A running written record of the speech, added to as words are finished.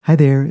Hi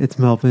there, it's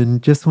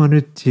Melvin. Just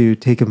wanted to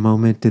take a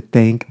moment to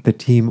thank the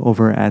team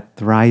over at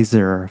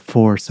Thrizer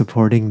for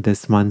supporting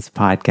this month's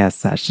podcast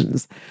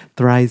sessions.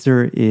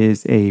 Thrizer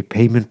is a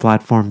payment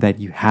platform that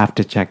you have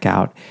to check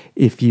out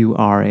if you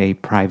are a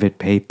private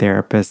paid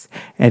therapist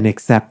and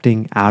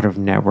accepting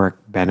out-of-network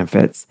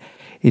benefits.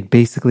 It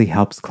basically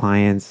helps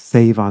clients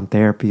save on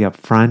therapy up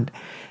front.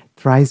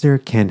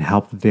 Thrizer can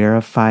help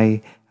verify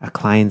a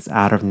client's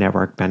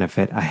out-of-network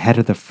benefit ahead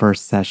of the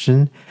first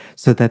session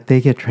so that they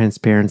get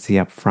transparency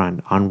up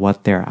front on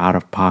what their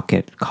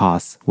out-of-pocket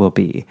costs will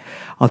be.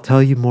 I'll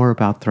tell you more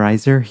about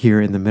Thrizer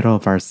here in the middle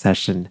of our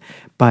session,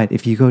 but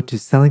if you go to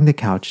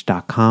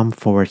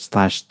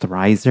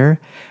sellingthecouch.com/Thrizer,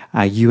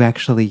 you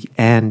actually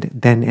and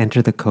then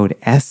enter the code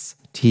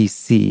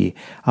STC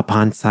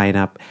upon sign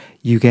up,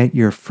 you get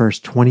your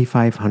first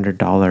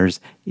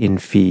 $2,500 in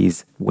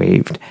fees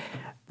waived.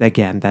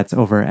 Again, that's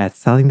over at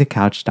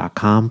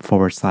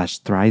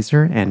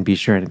sellingthecouch.com/Thrizer, and be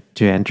sure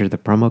to enter the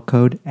promo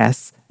code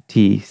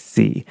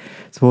STC.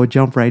 So we'll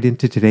jump right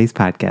into today's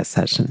podcast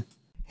session.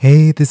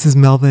 Hey, this is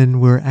Melvin.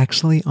 We're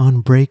actually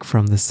on break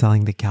from the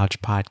Selling the Couch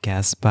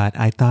podcast, but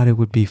I thought it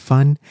would be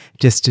fun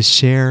just to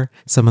share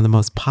some of the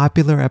most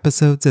popular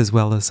episodes as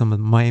well as some of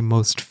my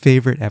most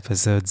favorite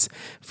episodes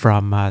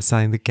from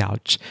Selling the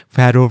Couch. We've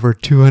had over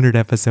 200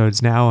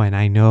 episodes now, and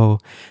I know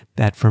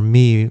that for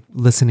me,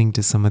 listening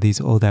to some of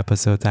these old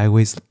episodes, I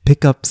always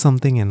pick up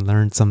something and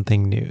learn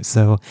something new.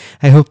 So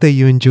I hope that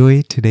you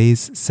enjoy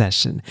today's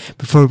session.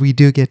 Before we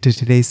do get to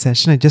today's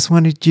session, I just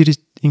wanted to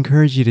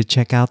encourage you to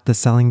check out the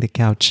Selling the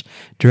Couch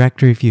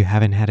directory if you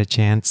haven't had a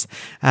chance.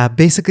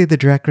 Basically, the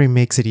directory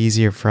makes it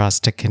easier for us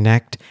to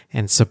connect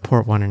and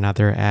support one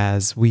another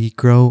as we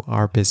grow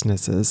our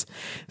businesses.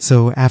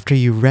 So after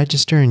you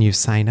register and you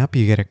sign up,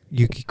 you can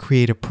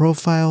create a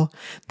profile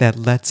that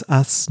lets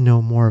us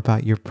know more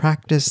about your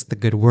practice, the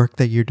good work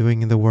that you're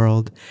doing in the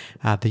world,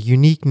 the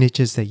unique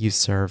niches that you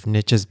serve,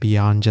 niches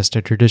beyond just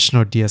a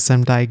traditional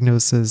DSM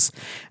diagnosis,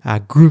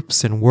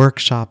 groups and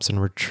workshops and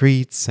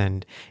retreats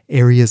and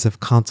areas of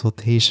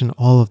consultation,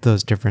 all of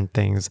those different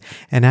things.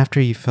 And after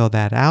you fill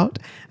that out,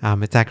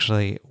 it's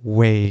actually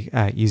way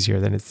easier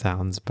than it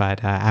sounds.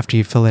 But after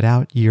you fill it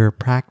out, your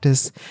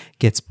practice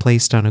gets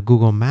placed on a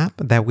Google map.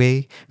 That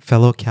way,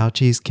 fellow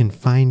Couchies can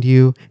find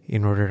you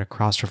in order to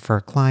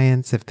cross-refer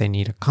clients. If they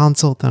need a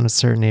consult on a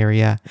certain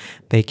area,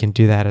 they can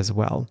do that as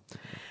well.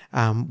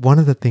 One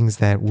of the things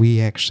that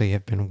we actually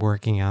have been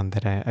working on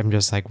that I'm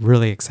just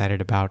really excited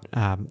about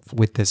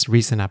with this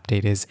recent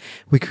update is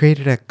we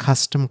created a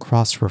custom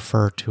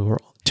cross-refer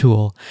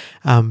tool.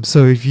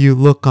 So if you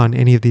look on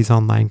any of these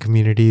online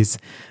communities,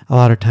 a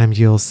lot of times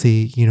you'll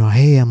see,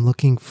 hey, I'm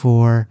looking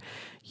for,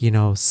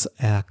 a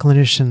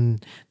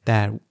clinician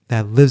that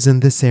lives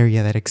in this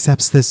area, that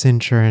accepts this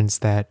insurance,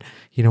 that,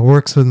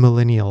 works with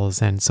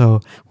millennials. And so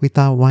we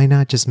thought, why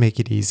not just make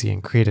it easy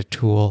and create a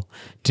tool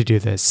to do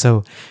this?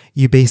 So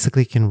you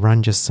basically can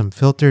run just some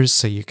filters.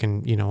 So you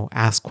can,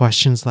 ask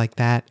questions like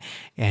that,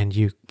 and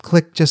you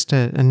click just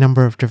a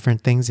number of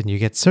different things and you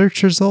get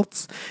search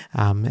results.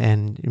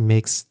 And it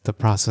makes the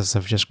process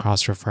of just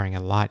cross-referring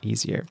a lot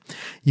easier.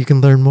 You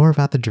can learn more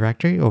about the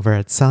directory over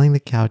at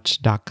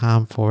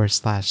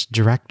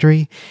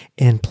sellingthecouch.com/directory.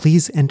 And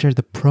please enter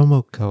the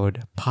promo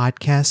code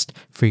podcast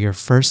for your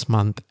first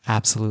month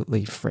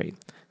absolutely free.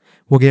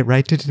 We'll get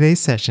right to today's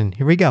session.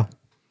 Here we go.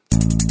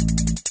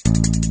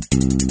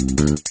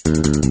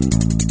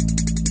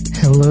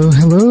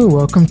 Hello.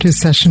 Welcome to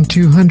session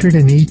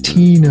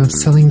 218 of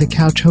Selling the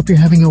Couch. Hope you're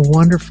having a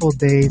wonderful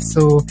day.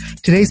 So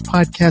today's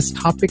podcast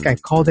topic, I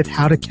called it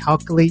How to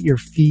Calculate Your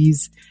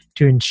Fees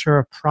to Ensure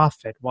a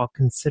Profit While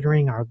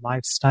Considering Our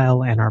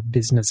Lifestyle and Our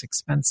Business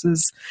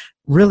Expenses.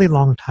 Really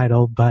long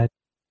title, but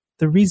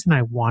the reason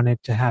I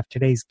wanted to have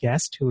today's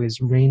guest, who is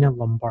Raina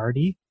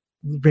Lombardi.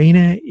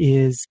 Raina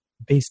is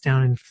based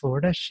down in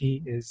Florida.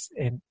 She is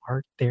an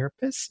art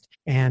therapist,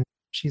 and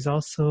she's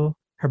also,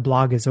 her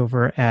blog is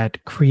over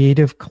at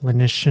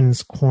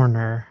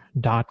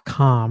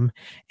creativeclinicianscorner.com.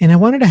 And I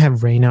wanted to have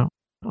Raina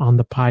on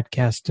the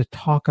podcast to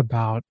talk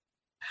about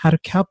how to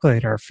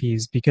calculate our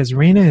fees, because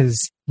Raina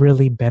has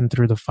really been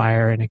through the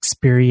fire and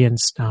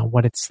experienced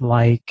what it's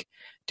like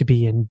to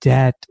be in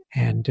debt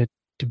and to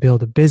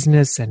build a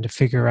business and to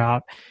figure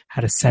out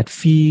how to set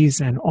fees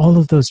and all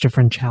of those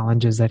different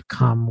challenges that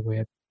come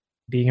with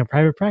being a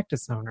private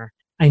practice owner.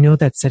 I know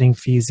that setting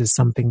fees is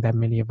something that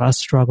many of us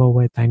struggle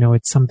with. I know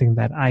it's something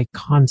that I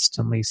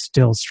constantly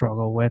still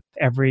struggle with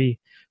every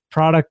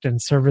product and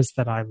service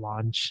that I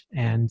launch.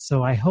 And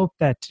so I hope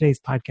that today's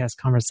podcast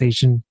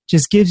conversation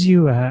just gives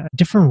you a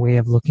different way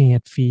of looking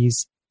at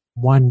fees,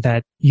 one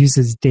that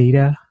uses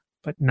data,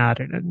 but not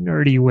in a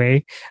nerdy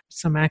way,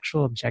 some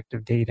actual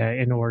objective data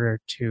in order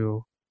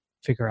to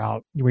figure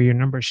out where your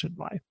numbers should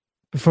lie.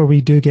 Before we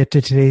do get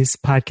to today's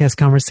podcast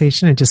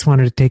conversation, I just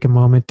wanted to take a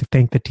moment to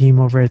thank the team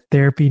over at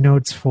Therapy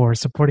Notes for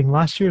supporting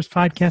last year's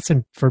podcast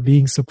and for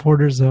being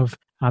supporters of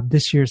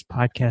this year's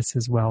podcast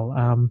as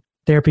well.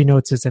 Therapy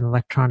Notes is an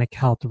electronic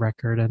health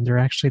record, and they're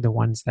actually the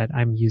ones that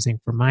I'm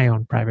using for my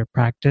own private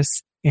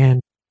practice.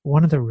 And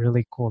one of the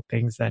really cool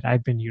things that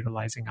I've been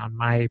utilizing on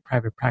my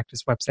private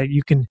practice website,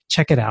 you can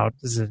check it out.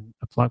 This is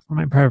a plug for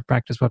my private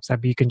practice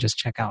website, but you can just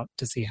check out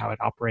to see how it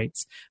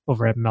operates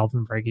over at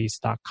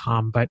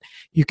melvinverghese.com. But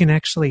you can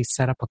actually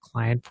set up a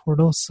client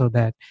portal so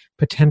that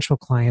potential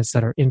clients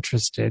that are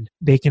interested,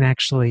 they can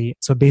actually,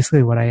 so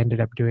basically what I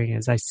ended up doing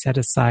is I set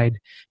aside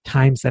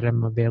times that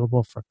I'm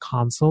available for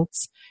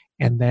consults.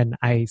 And then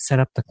I set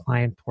up the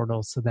client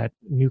portal so that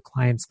new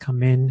clients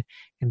come in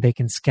and they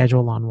can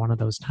schedule on one of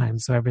those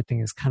times. So everything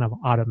is kind of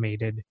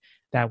automated.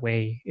 That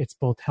way it's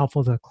both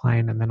helpful to the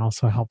client and then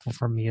also helpful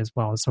for me as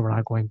well. So we're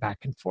not going back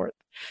and forth.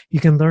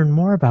 You can learn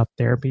more about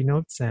Therapy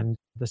Notes and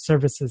the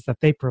services that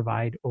they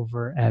provide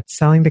over at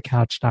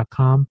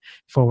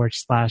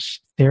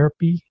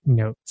sellingthecouch.com/therapy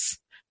notes.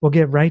 We'll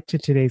get right to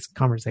today's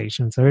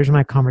conversation. So here's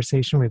my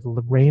conversation with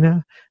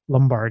Lorena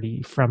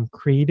Lombardi from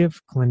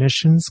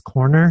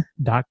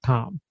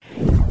CreativeCliniciansCorner.com.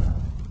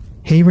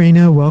 Hey,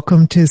 Raina,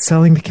 welcome to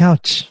Selling the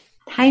Couch.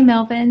 Hi,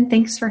 Melvin.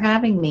 Thanks for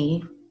having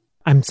me.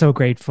 I'm so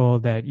grateful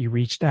that you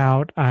reached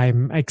out.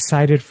 I'm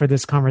excited for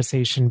this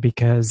conversation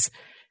because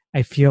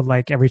I feel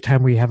like every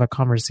time we have a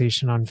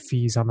conversation on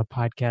fees on the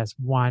podcast,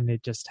 one,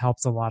 it just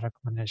helps a lot of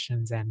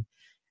clinicians.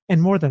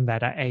 And more than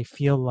that, I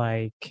feel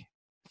like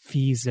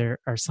fees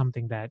are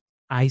something that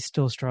I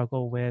still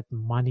struggle with.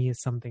 Money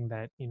is something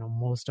that,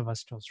 most of us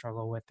still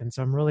struggle with. And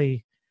so I'm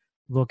really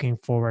looking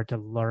forward to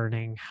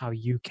learning how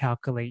you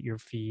calculate your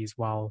fees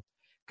while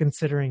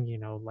considering,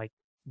 like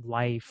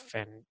life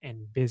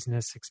and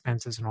business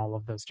expenses and all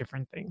of those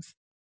different things.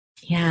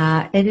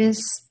 Yeah, it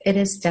is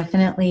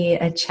definitely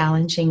a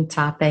challenging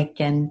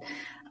topic, and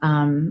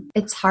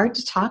it's hard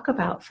to talk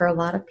about for a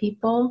lot of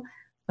people,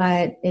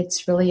 but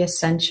it's really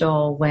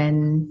essential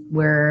when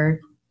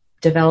we're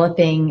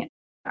developing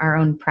our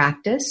own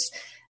practice,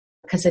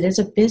 because it is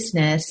a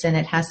business and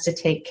it has to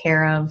take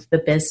care of the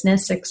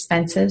business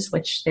expenses,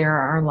 which there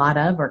are a lot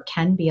of, or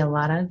can be a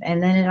lot of.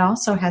 And then it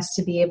also has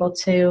to be able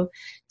to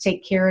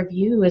take care of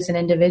you as an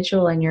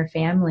individual and your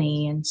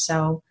family. And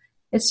so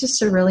it's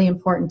just a really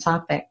important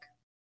topic.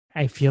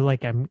 I feel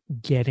like I'm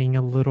getting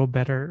a little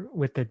better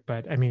with it,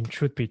 but I mean,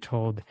 truth be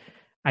told,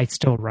 I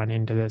still run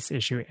into this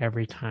issue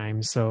every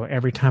time. So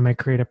every time I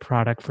create a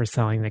product for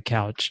Selling the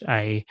Couch,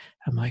 I'm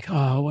like,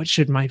 oh, what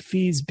should my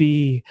fees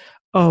be?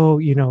 Oh,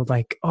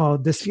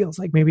 this feels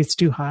like maybe it's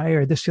too high,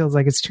 or this feels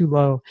like it's too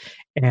low.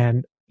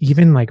 And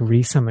even like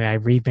recently, I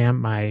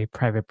revamped my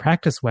private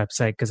practice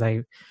website because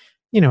I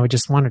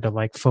just wanted to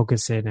like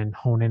focus in and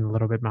hone in a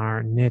little bit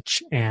more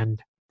niche. And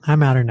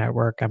I'm out of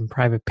network, I'm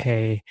private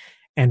pay,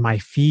 and my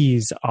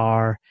fees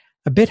are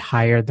a bit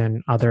higher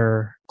than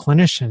other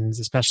clinicians,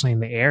 especially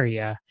in the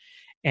area.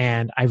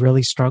 And I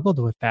really struggled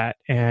with that.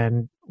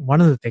 And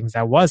one of the things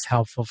that was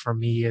helpful for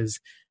me is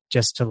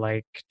just to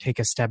like take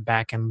a step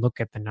back and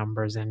look at the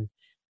numbers. And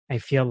I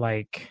feel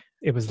like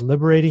it was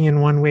liberating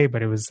in one way,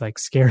 but it was like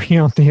scary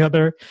on the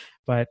other.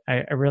 But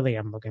I really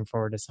am looking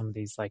forward to some of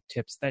these like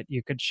tips that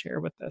you could share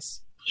with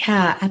us.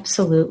 Yeah,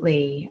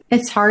 absolutely.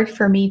 It's hard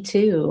for me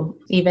too,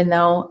 even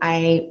though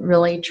I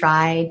really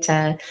try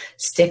to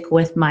stick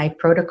with my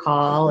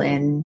protocol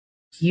and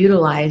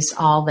utilize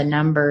all the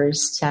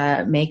numbers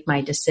to make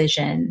my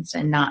decisions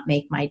and not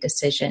make my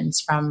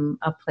decisions from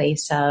a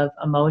place of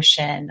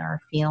emotion or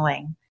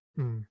feeling.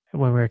 When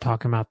we were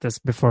talking about this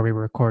before we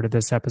recorded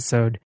this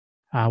episode,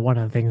 one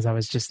of the things I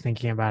was just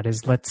thinking about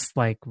is let's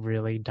like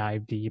really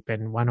dive deep,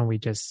 and why don't we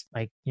just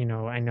like,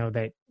 I know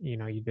that,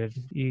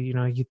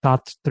 you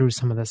thought through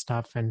some of the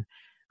stuff, and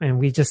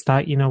we just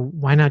thought,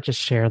 why not just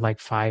share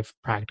like 5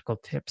 practical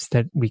tips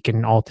that we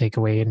can all take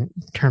away in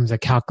terms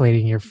of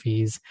calculating your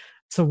fees.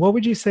 So what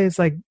would you say is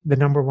like the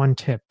number one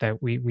tip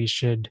that we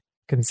should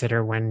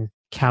consider when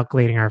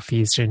calculating our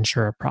fees to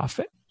ensure a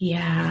profit?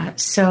 Yeah.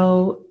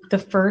 So the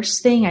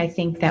first thing I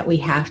think that we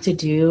have to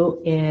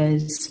do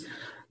is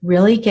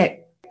really get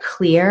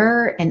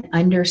clear and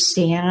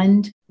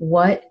understand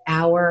what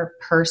our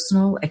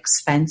personal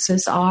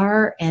expenses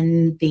are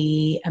and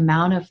the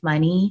amount of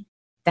money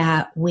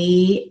that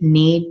we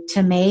need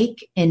to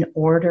make in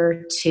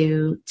order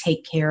to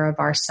take care of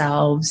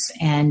ourselves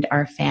and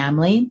our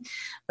family,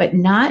 but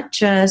not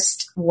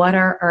just what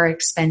are our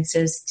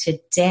expenses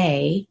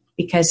today,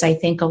 because I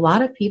think a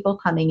lot of people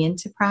coming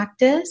into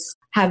practice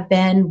have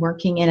been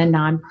working in a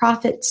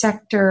nonprofit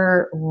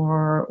sector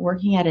or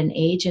working at an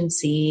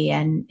agency,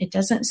 and it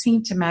doesn't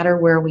seem to matter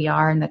where we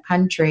are in the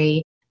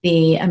country.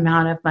 The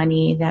amount of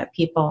money that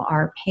people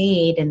are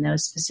paid in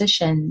those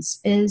positions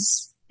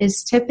is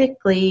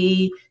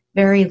typically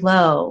very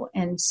low.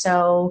 And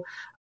so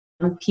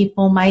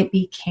people might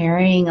be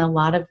carrying a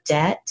lot of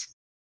debt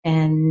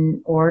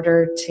in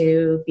order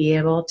to be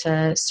able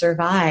to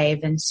survive.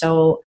 And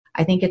so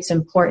I think it's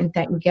important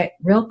that you get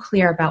real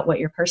clear about what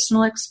your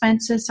personal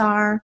expenses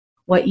are,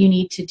 what you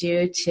need to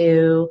do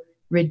to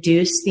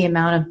reduce the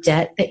amount of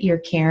debt that you're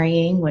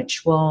carrying,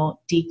 which will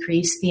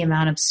decrease the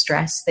amount of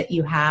stress that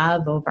you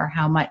have over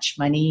how much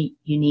money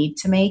you need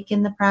to make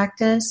in the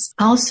practice.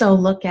 Also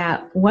look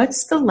at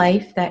what's the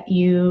life that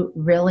you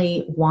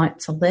really want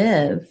to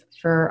live.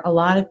 For a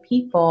lot of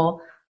people,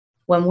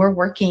 when we're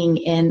working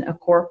in a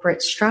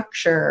corporate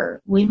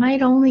structure, we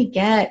might only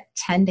get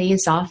 10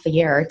 days off a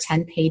year,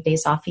 10 paid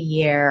days off a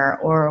year,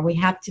 or we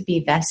have to be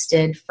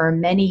vested for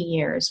many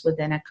years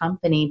within a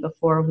company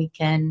before we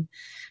can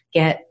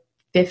get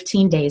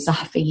 15 days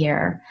off a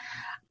year.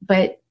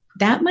 But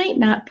that might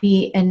not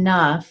be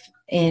enough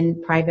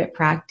in private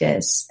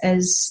practice.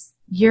 As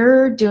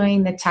you're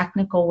doing the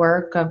technical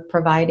work of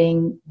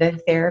providing the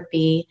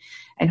therapy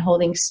and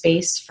holding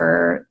space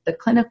for the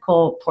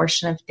clinical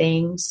portion of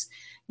things,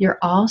 you're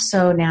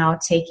also now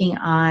taking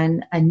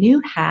on a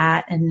new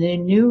hat and a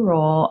new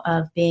role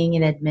of being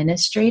an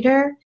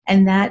administrator.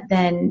 And that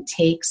then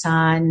takes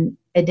on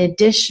an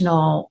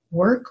additional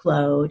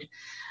workload.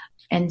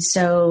 And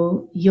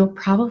so you're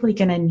probably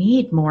going to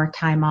need more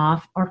time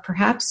off, or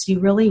perhaps you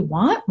really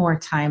want more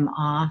time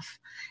off.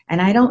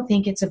 And I don't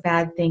think it's a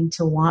bad thing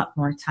to want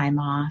more time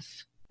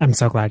off. I'm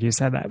so glad you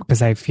said that,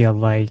 because I feel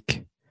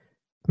like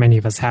many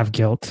of us have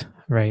guilt,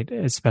 right?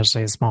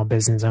 Especially as small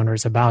business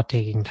owners, about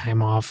taking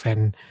time off.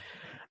 And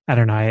I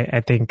don't know,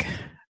 I think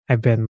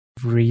I've been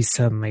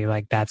recently,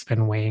 like, that's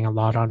been weighing a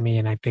lot on me.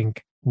 And I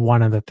think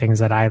one of the things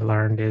that I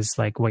learned is,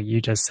 like what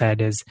you just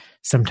said, is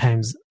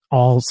sometimes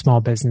all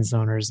small business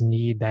owners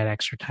need that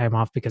extra time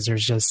off, because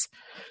there's just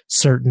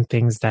certain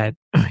things that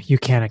you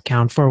can't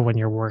account for when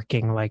you're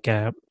working like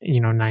a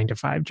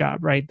 9-to-5 job,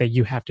 right? That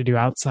you have to do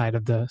outside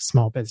of the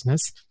small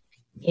business.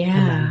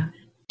 Yeah.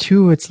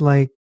 Two, it's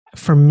like,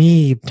 for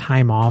me,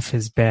 time off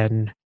has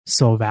been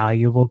so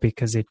valuable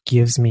because it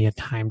gives me a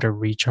time to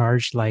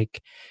recharge.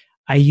 Like,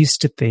 I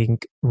used to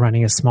think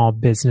running a small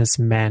business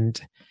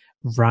meant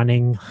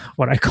running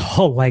what I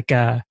call like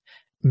a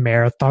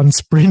marathon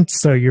sprint.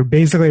 So you're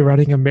basically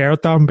running a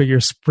marathon, but you're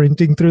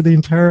sprinting through the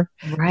entire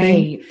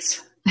thing.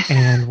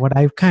 And what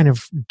I've kind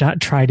of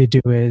tried to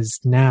do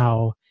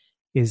now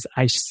is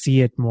I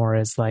see it more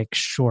as like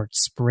short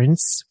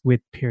sprints with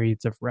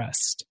periods of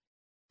rest.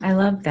 I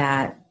love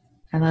that.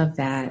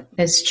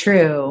 It's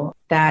true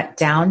that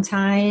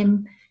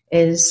downtime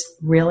is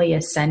really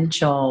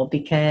essential,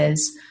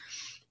 because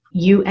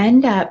you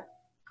end up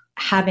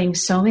having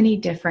so many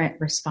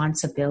different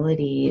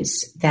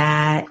responsibilities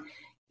that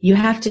you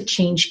have to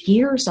change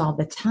gears all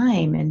the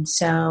time. And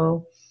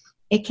so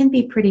it can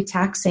be pretty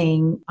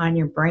taxing on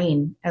your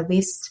brain. At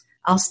least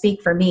I'll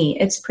speak for me.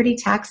 It's pretty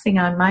taxing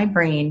on my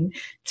brain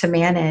to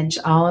manage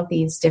all of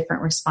these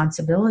different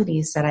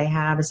responsibilities that I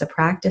have as a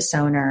practice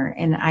owner.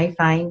 And I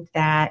find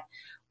that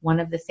one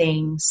of the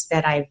things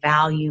that I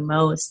value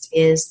most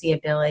is the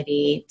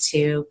ability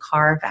to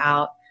carve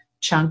out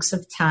chunks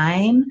of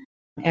time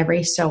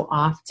every so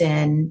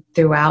often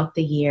throughout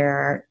the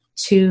year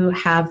to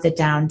have the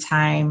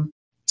downtime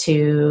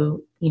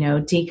to,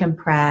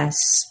 decompress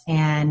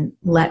and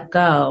let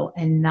go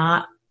and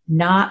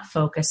not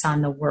focus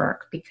on the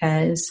work.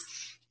 Because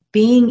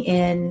being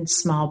in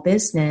small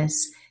business,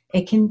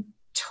 it can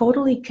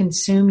totally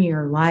consume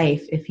your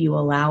life if you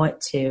allow it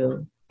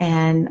to.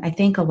 And I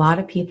think a lot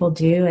of people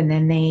do, and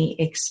then they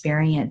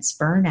experience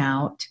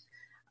burnout.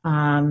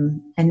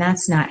 And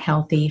that's not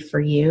healthy for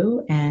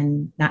you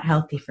and not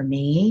healthy for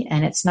me.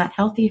 And it's not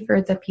healthy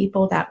for the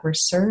people that we're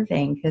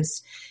serving,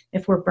 because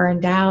if we're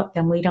burned out,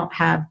 then we don't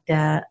have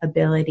the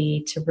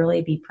ability to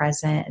really be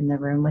present in the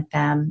room with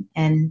them.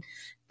 And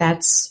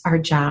that's our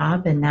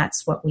job, and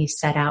that's what we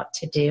set out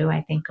to do.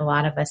 I think a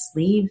lot of us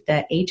leave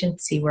the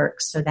agency work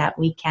so that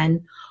we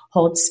can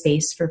hold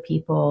space for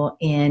people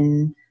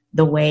in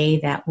the way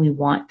that we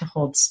want to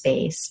hold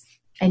space.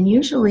 And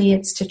usually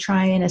it's to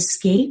try and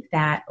escape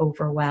that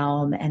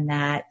overwhelm and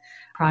that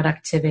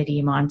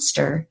productivity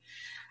monster.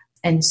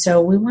 And so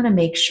we want to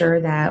make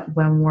sure that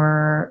when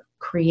we're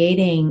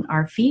creating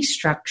our fee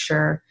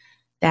structure,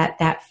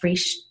 that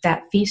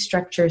fee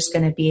structure is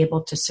going to be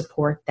able to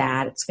support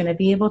that. It's going to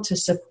be able to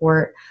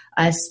support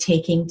us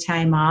taking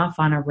time off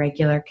on a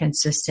regular,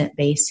 consistent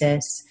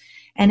basis.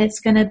 And it's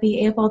going to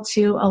be able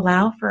to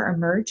allow for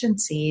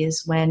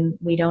emergencies when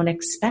we don't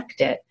expect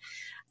it.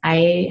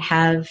 I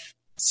have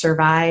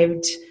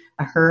survived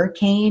a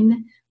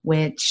hurricane,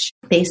 which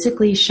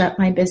basically shut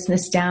my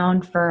business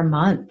down for a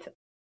month,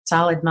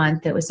 solid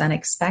month. It was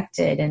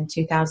unexpected in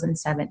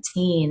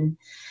 2017.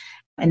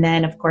 And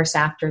then, of course,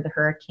 after the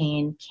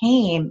hurricane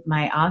came,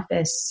 my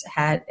office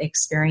had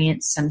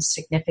experienced some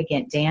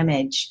significant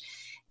damage.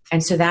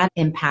 And so that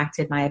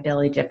impacted my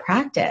ability to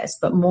practice.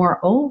 But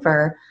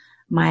moreover,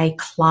 my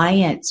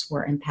clients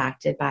were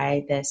impacted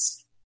by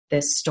this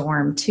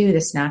storm too,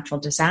 this natural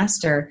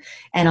disaster.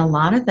 And a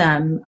lot of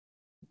them,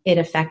 it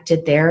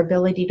affected their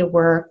ability to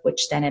work,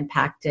 which then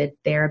impacted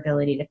their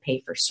ability to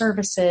pay for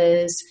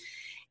services.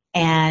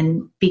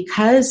 And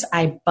because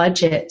I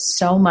budget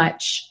so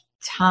much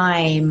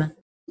time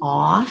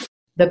off,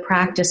 the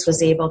practice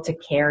was able to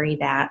carry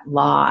that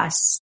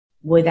loss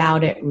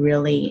without it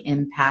really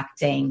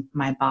impacting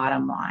my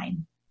bottom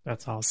line.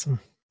 That's awesome.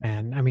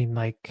 And I mean,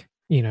 like,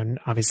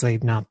 obviously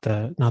not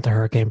the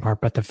hurricane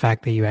part, but the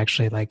fact that you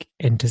actually like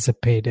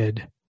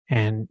anticipated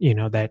and,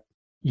 that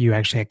you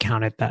actually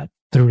accounted that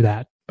through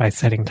that by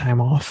setting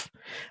time off.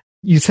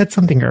 You said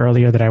something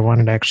earlier that I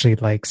wanted to actually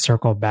like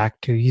circle back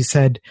to. You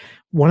said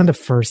one of the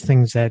first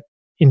things that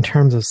in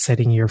terms of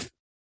setting your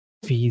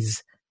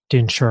fees to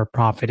ensure a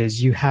profit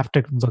is you have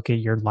to look at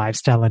your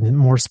lifestyle and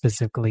more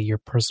specifically your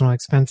personal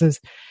expenses.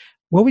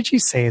 What would you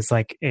say is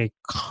like a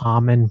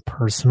common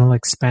personal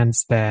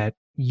expense that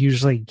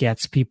usually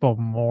gets people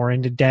more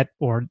into debt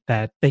or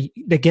that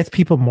gets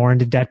people more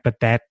into debt, but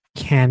that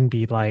can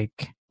be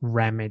like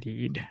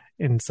remedied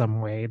in some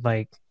way?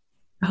 Like,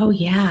 Oh,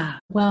 yeah.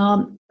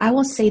 Well, I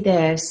will say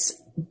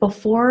this.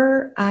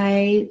 Before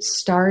I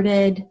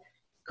started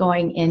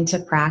going into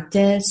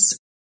practice,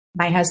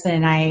 my husband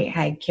and I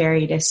had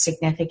carried a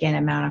significant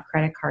amount of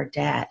credit card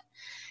debt.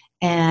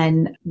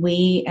 And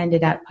we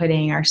ended up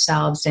putting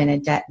ourselves in a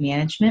debt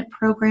management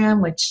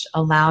program, which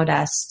allowed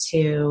us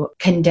to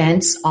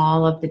condense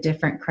all of the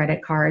different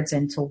credit cards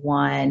into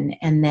one,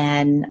 and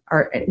then,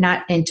 or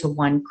not into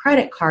one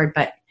credit card,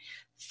 but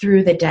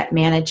through the debt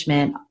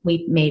management,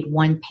 we made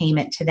one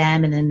payment to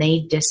them and then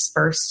they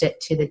dispersed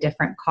it to the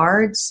different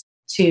cards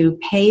to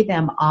pay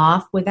them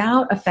off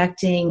without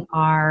affecting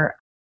our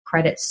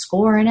credit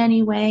score in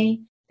any way.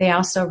 They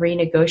also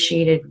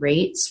renegotiated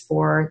rates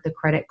for the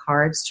credit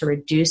cards to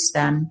reduce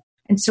them.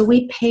 And so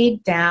we paid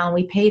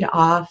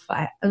off,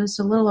 it was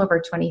a little over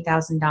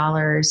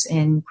 $20,000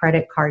 in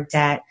credit card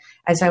debt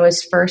as I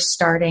was first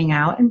starting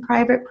out in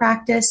private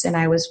practice, and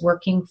I was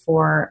working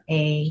for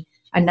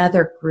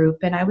another group,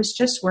 and I was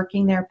just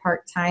working there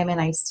part-time and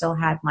I still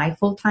had my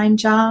full-time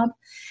job.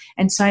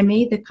 And so I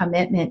made the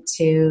commitment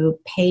to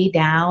pay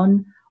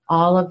down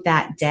all of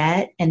that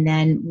debt. And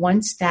then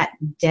once that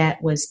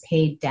debt was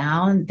paid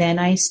down, then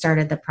I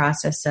started the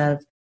process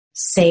of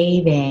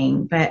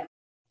saving. But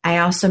I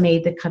also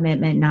made the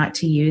commitment not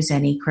to use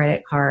any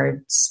credit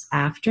cards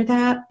after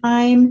that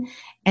time,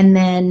 and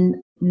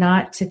then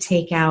not to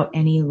take out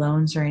any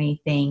loans or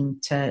anything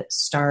to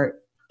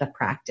start the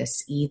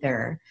practice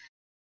either.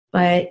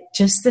 But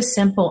just the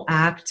simple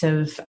act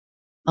of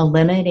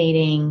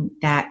eliminating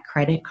that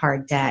credit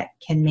card debt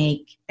can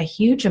make a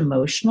huge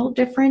emotional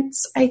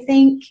difference, I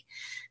think,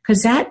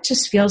 because that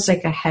just feels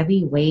like a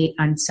heavy weight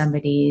on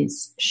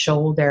somebody's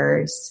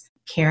shoulders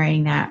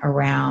carrying that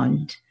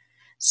around.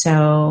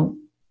 So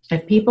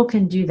if people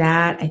can do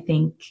that, I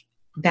think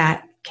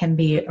that can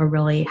be a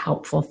really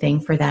helpful thing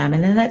for them.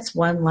 And then that's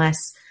one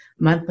less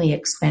monthly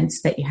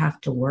expense that you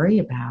have to worry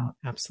about.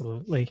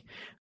 Absolutely.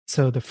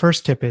 So the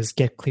first tip is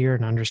get clear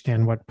and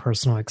understand what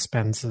personal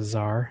expenses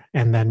are,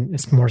 and then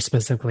it's more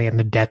specifically in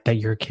the debt that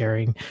you're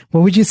carrying.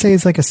 What would you say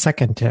is like a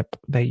second tip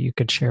that you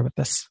could share with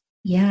us?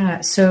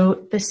 Yeah.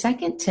 So the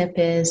second tip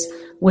is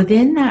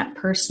within that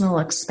personal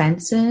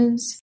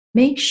expenses,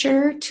 make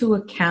sure to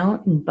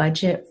account and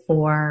budget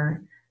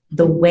for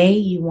the way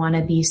you want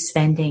to be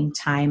spending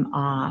time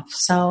off.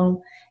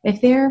 So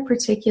if there are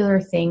particular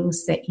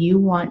things that you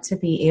want to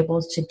be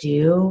able to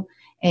do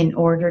in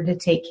order to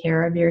take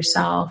care of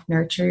yourself,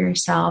 nurture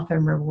yourself,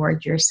 and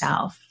reward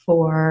yourself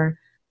for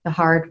the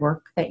hard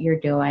work that you're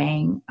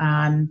doing.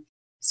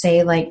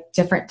 Say like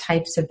different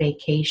types of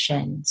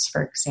vacations,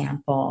 for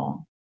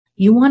example.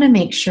 You want to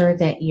make sure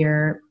that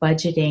you're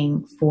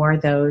budgeting for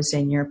those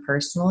in your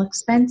personal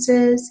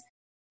expenses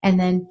and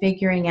then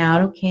figuring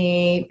out,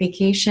 okay,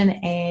 vacation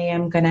A,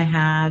 I'm going to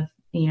have,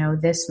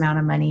 this amount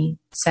of money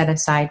set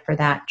aside for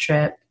that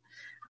trip.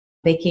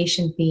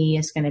 Vacation B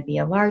is going to be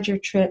a larger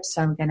trip,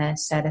 so I'm going to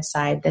set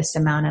aside this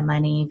amount of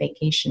money.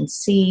 Vacation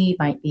C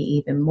might be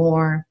even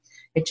more.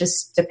 It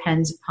just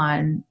depends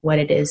upon what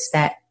it is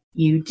that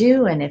you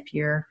do, and if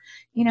you're,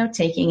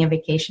 taking a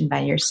vacation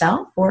by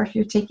yourself or if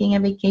you're taking a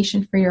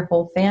vacation for your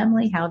whole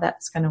family, how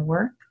that's going to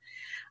work.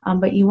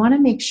 But you want to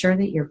make sure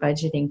that you're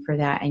budgeting for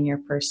that in your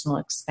personal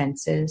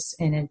expenses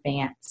in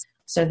advance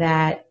so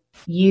that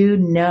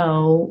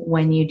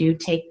when you do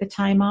take the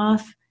time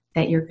off,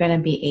 that you're going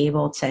to be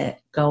able to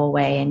go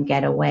away and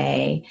get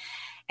away.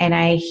 And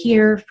I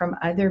hear from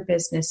other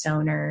business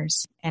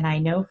owners, and I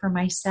know for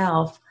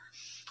myself,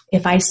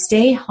 if I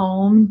stay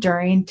home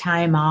during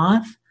time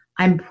off,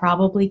 I'm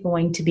probably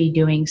going to be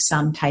doing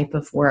some type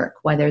of work,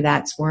 whether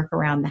that's work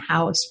around the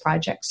house,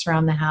 projects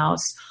around the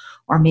house,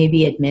 or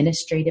maybe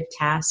administrative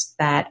tasks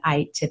that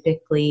I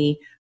typically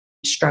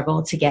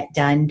struggle to get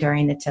done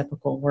during the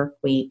typical work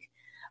week.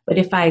 But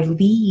if I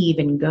leave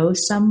and go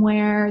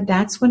somewhere,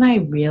 that's when I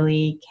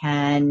really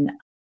can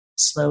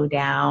slow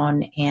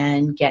down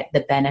and get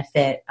the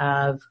benefit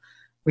of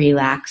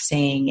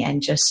relaxing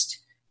and just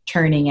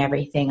turning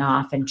everything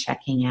off and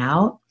checking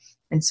out.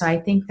 And so I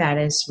think that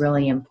is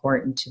really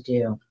important to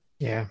do.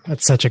 Yeah,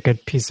 that's such a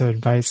good piece of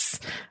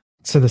advice.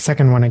 So the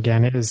second one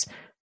again is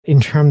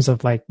in terms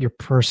of like your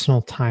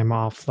personal time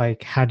off,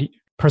 like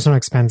personal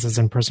expenses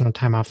and personal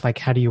time off, like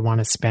how do you want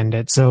to spend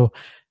it? So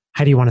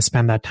how do you want to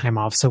spend that time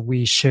off? So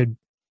we should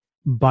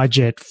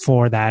budget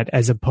for that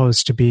as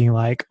opposed to being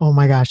like, oh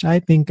my gosh, I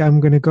think I'm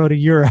going to go to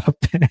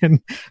Europe and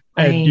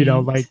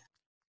like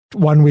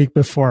 1 week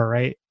before,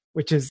 right?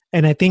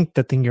 And I think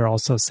the thing you're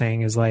also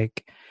saying is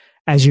like,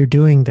 as you're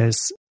doing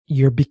this,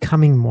 you're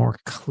becoming more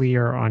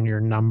clear on your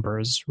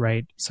numbers,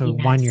 right? So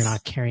one, you're Yes.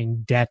 not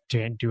carrying debt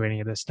to do any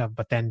of this stuff,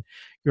 but then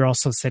you're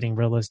also setting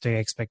realistic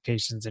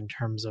expectations in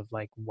terms of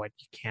like what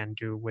you can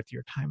do with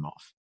your time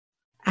off.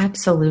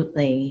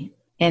 Absolutely.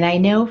 And I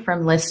know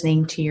from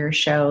listening to your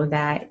show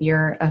that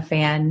you're a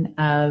fan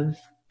of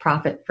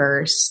Profit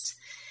First.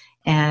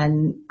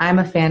 And I'm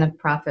a fan of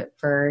Profit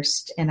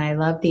First. And I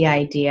love the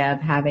idea of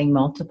having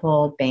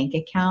multiple bank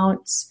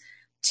accounts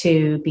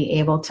to be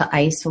able to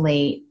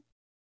isolate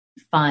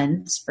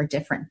funds for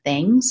different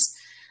things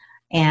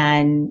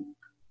and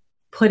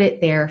put it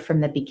there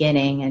from the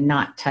beginning and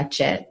not touch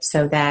it,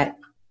 so that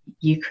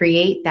you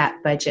create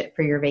that budget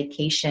for your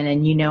vacation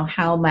and you know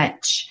how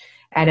much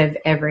out of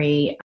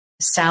every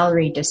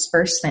salary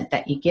disbursement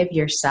that you give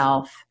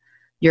yourself,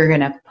 you're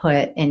going to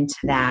put into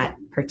that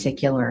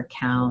particular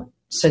account,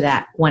 so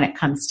that when it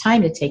comes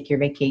time to take your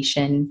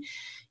vacation,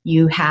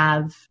 you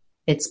have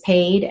it's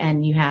paid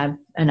and you have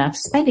enough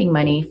spending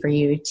money for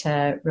you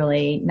to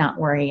really not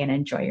worry and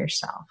enjoy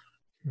yourself.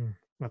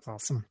 That's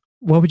awesome.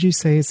 What would you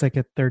say is like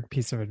a third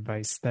piece of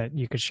advice that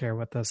you could share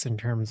with us in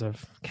terms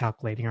of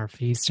calculating our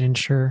fees to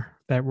ensure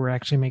that we're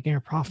actually making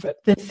a profit?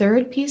 The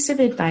third piece of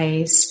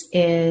advice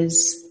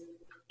is,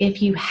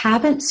 if you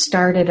haven't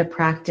started a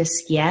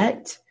practice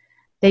yet,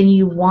 then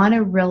you want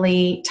to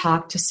really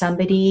talk to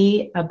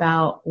somebody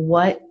about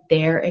what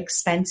their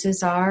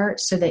expenses are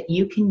so that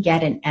you can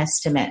get an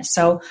estimate.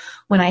 So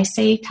when I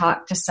say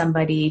talk to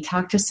somebody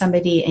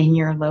in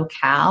your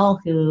locale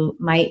who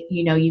might,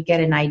 you get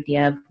an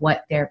idea of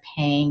what they're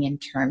paying in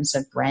terms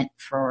of rent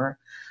for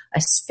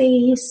a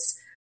space,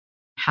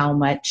 how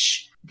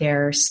much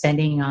they're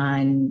spending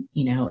on,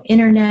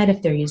 internet,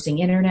 if they're using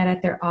internet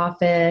at their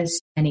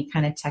office, any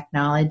kind of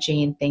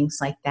technology and things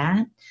like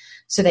that,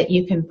 so that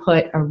you can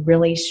put a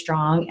really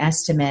strong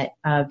estimate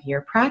of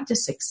your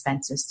practice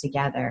expenses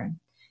together.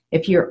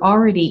 If you're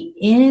already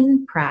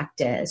in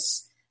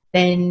practice,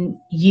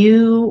 then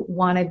you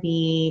want to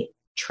be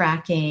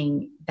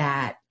tracking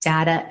that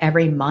data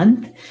every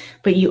month,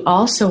 but you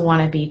also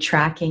want to be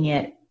tracking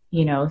it,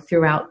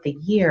 throughout the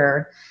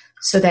year,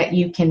 so that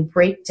you can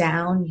break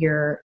down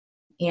your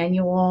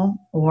annual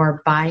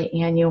or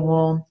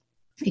biannual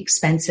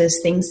expenses,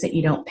 things that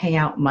you don't pay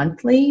out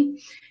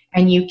monthly,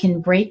 and you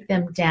can break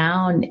them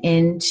down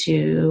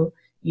into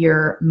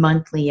your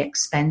monthly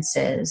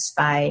expenses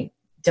by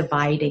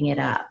dividing it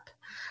up,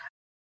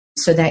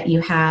 so that you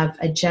have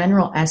a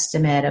general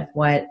estimate of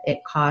what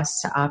it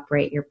costs to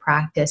operate your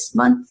practice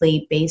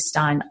monthly based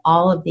on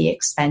all of the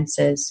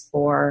expenses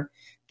for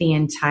the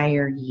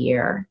entire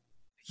year.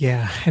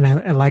 Yeah. And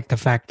I like the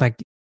fact,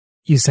 like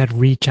you said,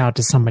 reach out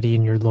to somebody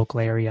in your local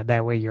area.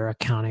 That way you're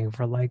accounting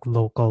for like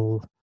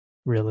local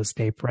real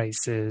estate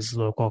prices,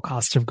 local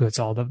cost of goods,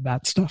 all of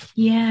that stuff.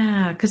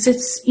 Yeah, because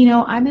it's,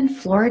 I'm in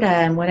Florida,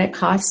 and what it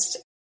costs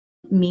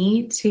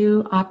me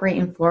to operate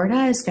in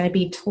Florida is going to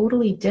be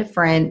totally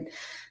different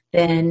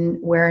than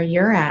where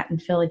you're at in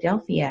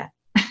Philadelphia.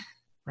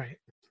 Right.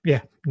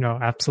 Yeah, no,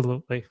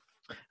 absolutely.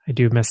 I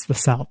do miss the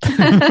South.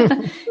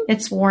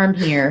 It's warm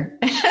here.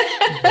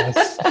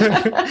 Yes.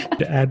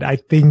 And I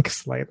think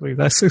slightly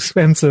less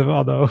expensive,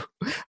 although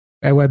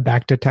I went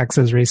back to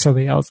Texas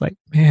recently. I was like,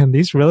 man,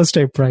 these real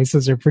estate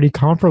prices are pretty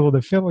comparable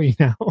to Philly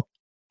now.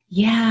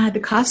 Yeah, the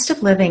cost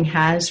of living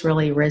has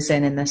really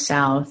risen in the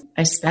South,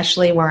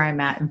 especially where I'm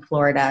at in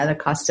Florida. The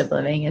cost of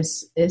living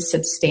is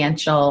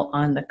substantial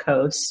on the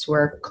coast.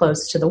 We're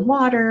close to the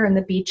water and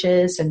the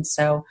beaches, and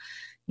so,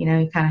 you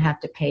kind of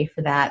have to pay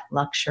for that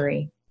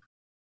luxury.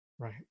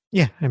 Right.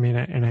 Yeah. I mean,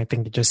 and I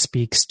think it just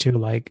speaks to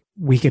like,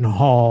 we can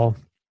all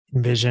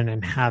envision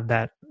and have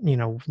that,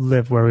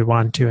 live where we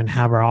want to and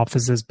have our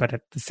offices, but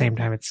at the same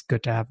time, it's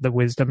good to have the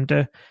wisdom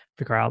to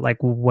figure out like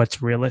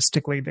what's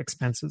realistically the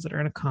expenses that are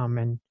going to come.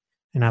 And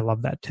I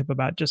love that tip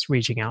about just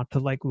reaching out to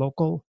like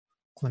local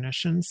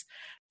clinicians.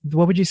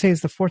 What would you say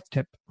is the fourth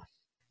tip?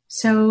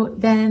 So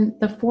then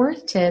the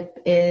fourth tip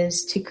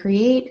is to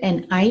create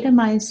an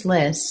itemized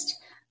list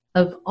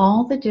of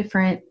all the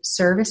different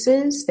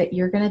services that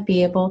you're going to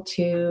be able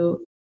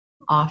to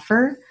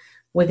offer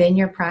within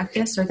your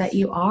practice, or that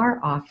you are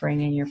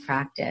offering in your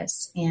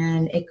practice.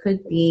 And it could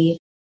be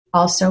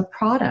also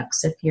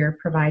products, if you're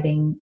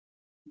providing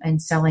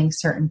and selling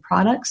certain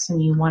products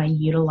and you want to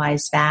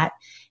utilize that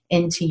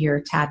into your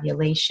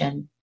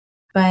tabulation.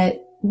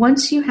 But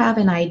once you have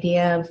an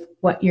idea of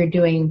what you're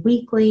doing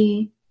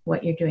weekly,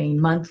 what you're doing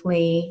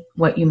monthly,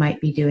 what you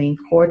might be doing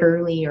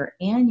quarterly or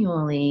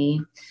annually,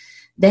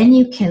 then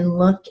you can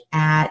look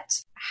at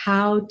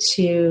how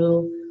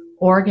to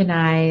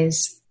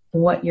organize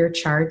what you're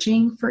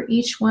charging for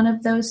each one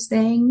of those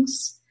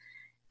things,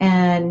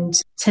 and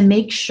to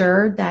make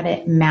sure that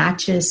it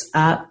matches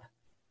up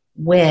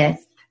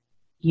with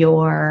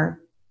your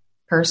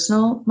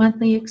personal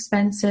monthly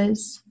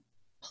expenses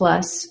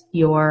plus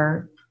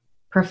your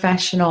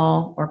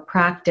professional or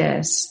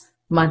practice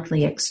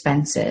monthly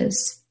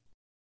expenses.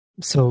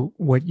 So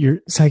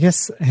I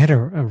guess I had a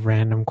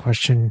random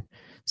question.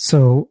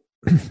 So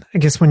I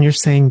guess when you're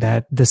saying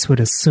that, this would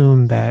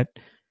assume that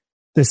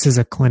this is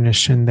a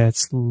clinician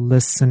that's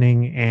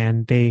listening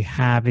and they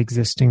have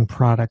existing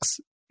products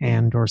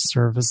and or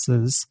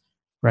services,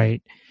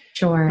 right?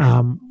 Sure.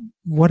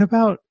 What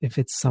about if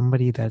it's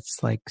somebody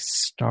that's like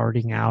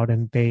starting out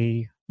and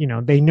they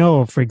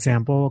know, for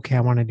example, okay,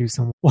 I want to do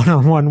some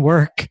one-on-one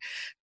work,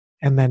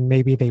 and then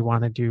maybe they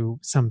want to do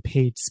some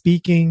paid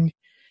speaking,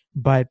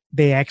 but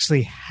they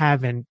actually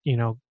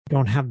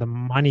don't have the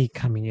money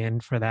coming in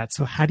for that.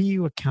 So how do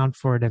you account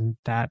for it in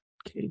that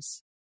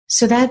case?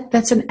 So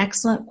that's an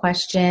excellent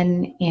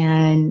question.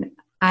 And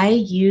I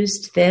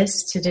used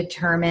this to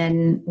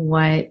determine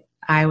what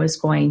I was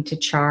going to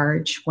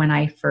charge when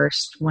I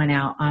first went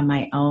out on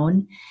my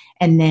own.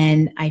 And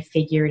then I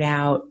figured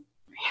out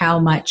how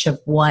much of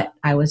what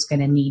I was going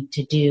to need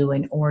to do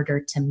in order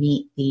to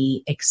meet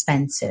the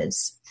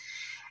expenses.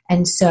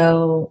 And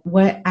so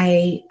what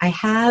I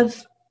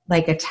have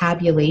like a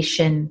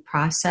tabulation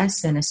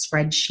process and a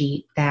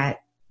spreadsheet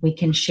that we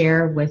can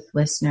share with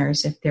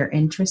listeners if they're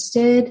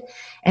interested.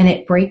 And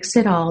it breaks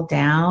it all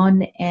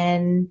down.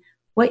 And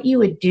what you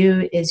would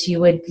do is you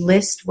would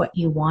list what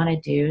you want to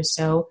do.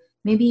 So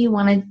maybe you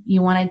want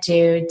to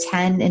do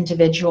 10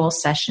 individual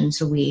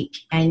sessions a week,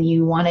 and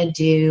you want to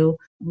do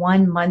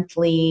one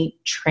monthly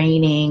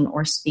training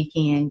or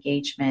speaking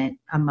engagement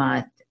a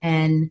month.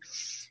 And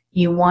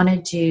you want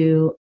to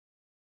do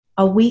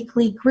a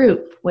weekly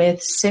group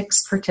with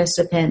 6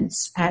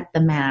 participants at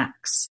the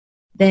max.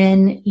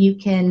 Then you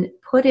can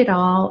put it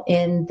all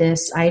in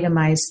this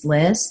itemized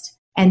list,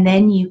 and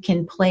then you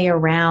can play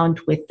around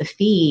with the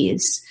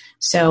fees.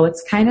 So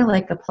it's kind of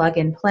like a plug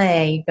and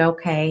play. You go,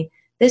 okay,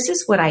 this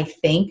is what I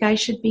think I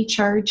should be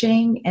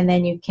charging. And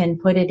then you can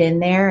put it in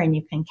there and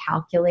you can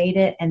calculate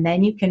it. And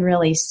then you can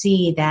really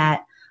see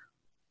that,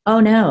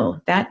 oh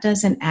no, that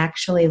doesn't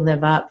actually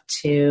live up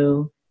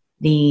to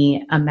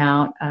the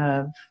amount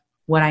of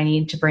what I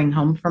need to bring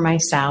home for my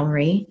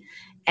salary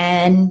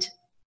and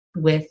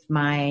with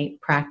my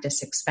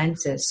practice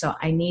expenses. So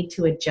I need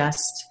to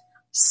adjust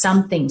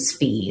something's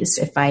fees.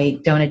 If I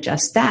don't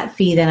adjust that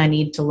fee, then I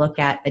need to look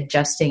at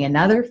adjusting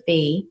another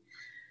fee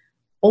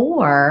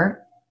or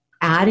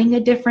adding a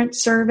different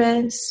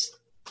service,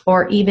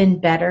 or even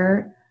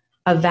better,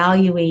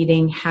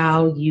 evaluating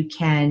how you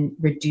can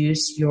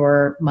reduce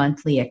your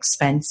monthly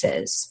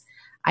expenses.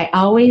 I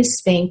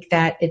always think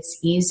that it's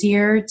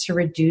easier to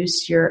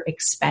reduce your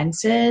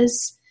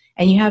expenses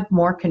and you have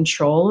more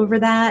control over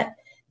that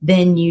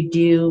than you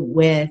do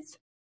with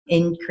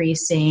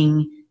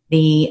increasing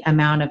the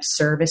amount of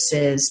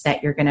services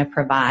that you're going to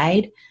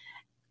provide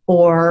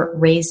or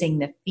raising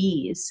the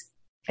fees.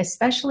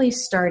 Especially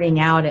starting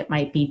out, it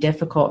might be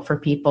difficult for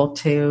people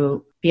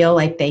to feel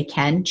like they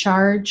can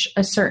charge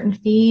a certain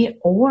fee,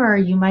 or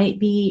you might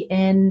be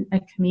in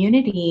a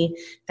community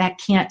that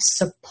can't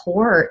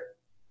support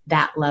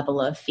that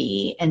level of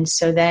fee. And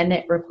so then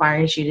it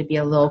requires you to be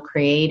a little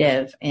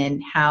creative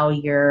in how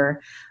you're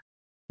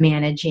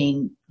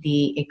managing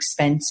the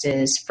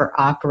expenses for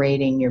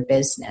operating your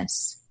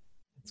business.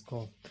 That's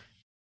cool.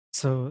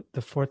 So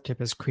the 4th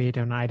tip is create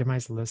an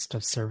itemized list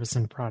of service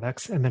and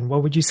products. And then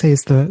what would you say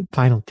is the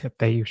final tip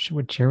that you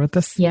would share with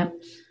us? Yep.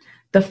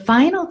 The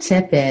final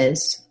tip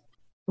is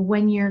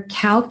when you're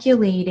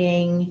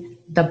calculating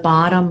the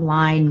bottom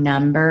line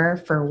number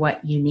for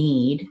what you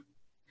need,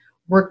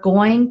 we're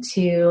going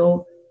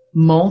to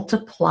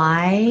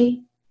multiply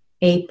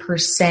a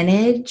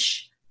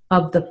percentage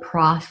of the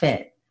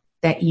profit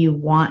that you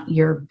want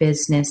your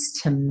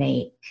business to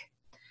make.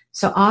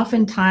 So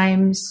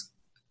oftentimes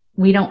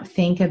we don't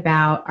think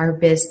about our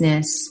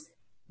business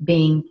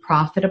being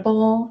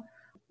profitable.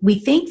 We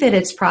think that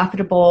it's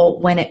profitable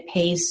when it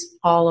pays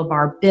all of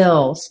our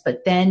bills,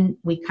 but then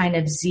we kind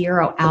of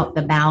zero out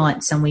the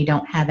balance and we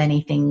don't have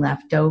anything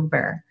left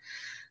over.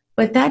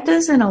 But that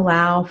doesn't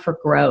allow for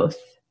growth,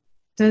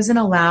 doesn't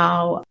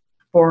allow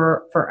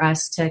for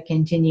us to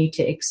continue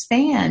to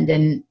expand.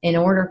 And in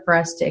order for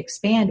us to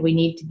expand, we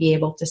need to be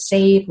able to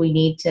save, we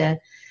need to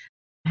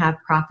have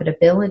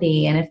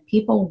profitability. And if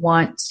people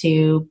want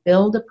to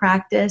build a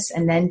practice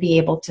and then be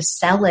able to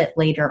sell it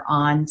later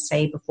on,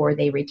 say before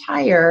they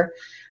retire,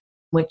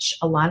 which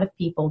a lot of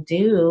people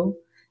do,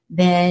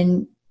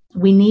 then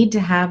we need to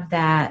have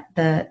that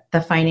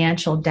the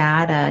financial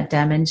data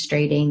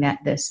demonstrating that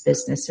this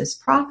business is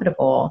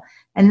profitable.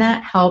 And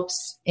that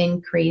helps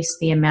increase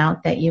the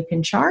amount that you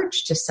can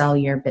charge to sell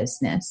your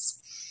business.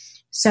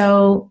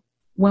 So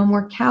when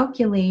we're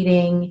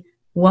calculating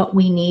what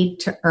we need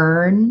to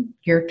earn,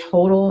 your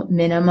total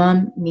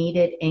minimum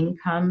needed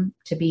income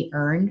to be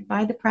earned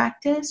by the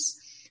practice,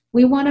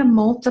 we want to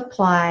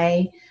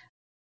multiply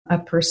a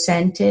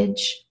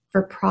percentage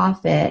for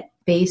profit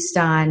based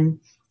on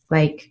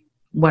like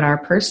what our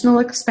personal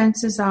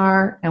expenses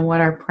are and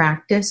what our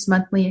practice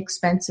monthly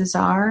expenses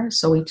are.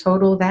 So we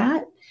total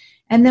that.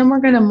 And then we're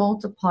going to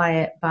multiply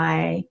it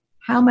by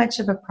how much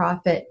of a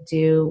profit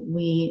do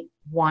we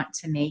want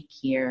to make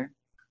here.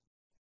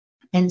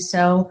 And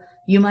so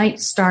you might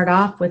start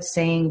off with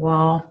saying,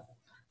 well,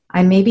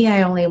 I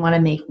only want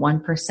to make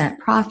 1%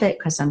 profit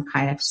because I'm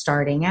kind of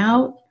starting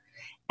out.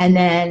 and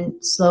then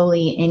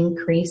slowly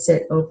increase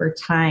it over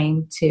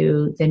time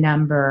to the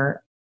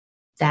number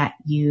that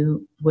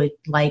you would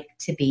like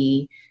to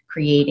be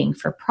creating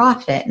for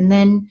profit. And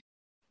then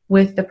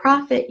with the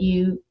profit,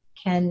 you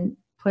can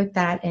put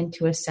that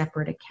into a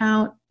separate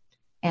account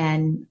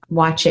and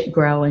watch it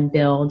grow and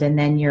build. And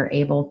then you're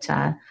able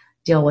to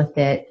deal with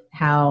it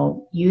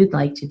how you'd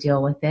like to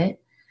deal with it.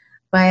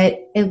 But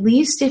at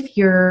least if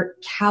you're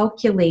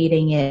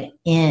calculating it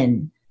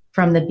in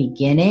from the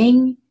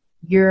beginning,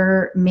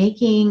 you're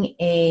making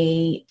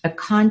a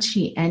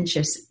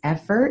conscientious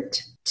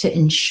effort to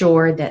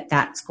ensure that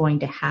that's going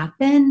to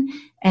happen.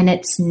 And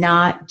it's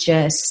not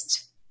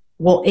just,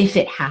 well, if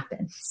it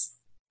happens.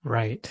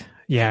 Right.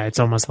 Yeah. It's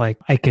almost like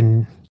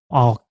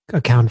I'll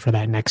account for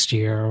that next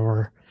year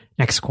or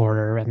next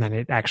quarter, and then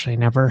it actually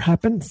never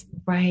happens.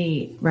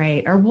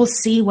 Right. Or we'll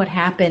see what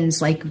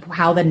happens, like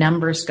how the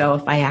numbers go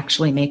if I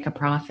actually make a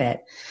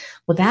profit.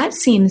 Well, that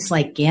seems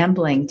like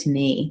gambling to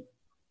me.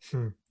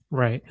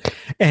 Right.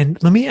 And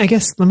let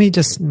me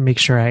just make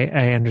sure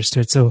I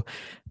understood. So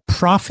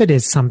profit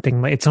is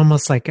something like, it's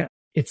almost like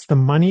it's the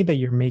money that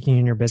you're making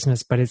in your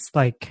business, but it's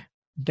like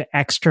the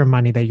extra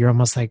money that you're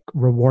almost like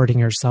rewarding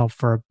yourself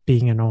for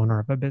being an owner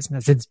of a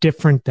business. It's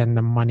different than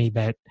the money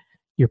that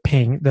you're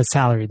paying, the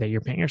salary that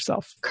you're paying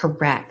yourself.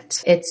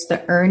 Correct. It's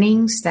the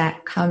earnings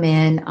that come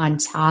in on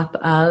top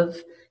of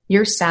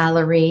your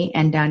salary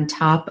and on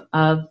top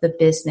of the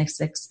business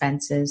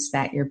expenses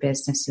that your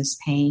business is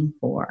paying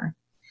for.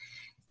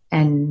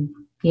 And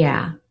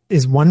yeah.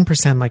 Is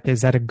 1% like,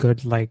 is that a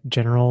good like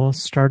general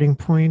starting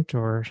point,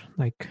 or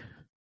like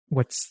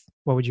what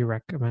would you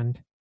recommend?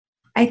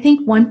 I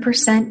think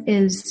 1%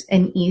 is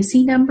an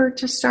easy number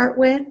to start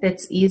with.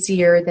 It's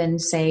easier than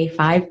say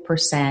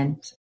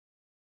 5%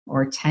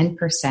 or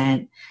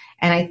 10%.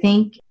 And I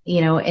think,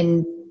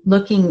 in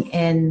looking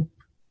in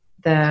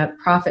the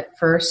Profit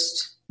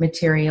First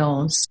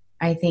materials,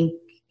 I think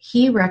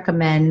he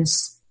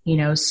recommends,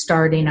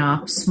 starting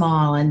off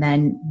small and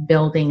then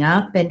building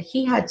up. And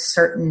he had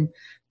certain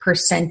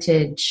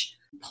percentage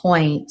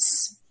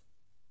points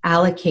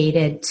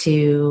allocated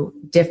to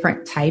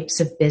different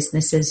types of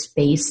businesses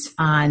based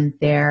on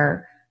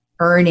their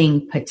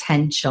earning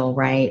potential,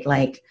 right?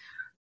 Like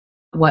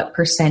what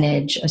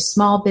percentage a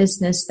small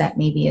business that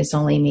maybe is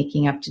only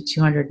making up to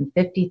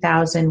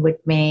 $250,000 would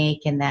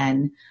make, and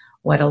then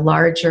what a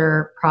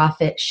larger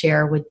profit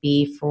share would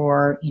be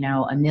for,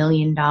 $1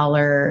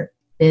 million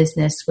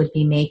business would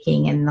be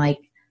making. And like,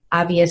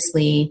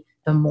 obviously,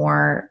 the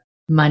more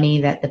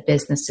money that the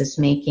business is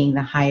making,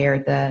 the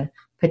higher the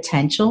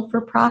potential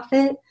for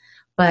profit.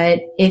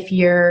 But if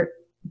you're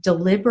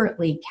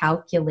deliberately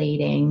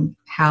calculating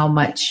how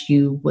much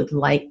you would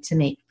like to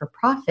make for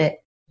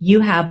profit, you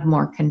have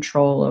more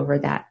control over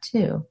that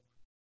too.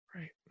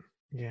 Right.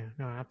 Yeah,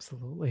 no,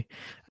 absolutely.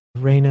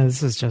 Raina,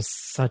 this is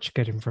just such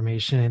good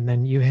information. And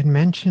then you had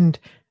mentioned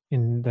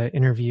in the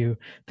interview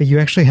that you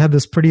actually had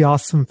this pretty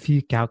awesome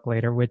fee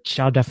calculator, which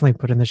I'll definitely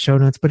put in the show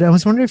notes. But I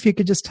was wondering if you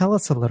could just tell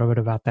us a little bit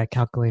about that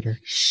calculator.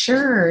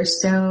 Sure.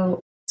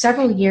 So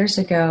several years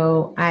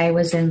ago, I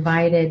was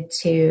invited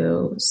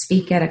to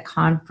speak at a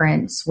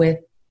conference with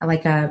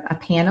like a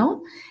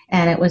panel,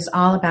 and it was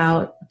all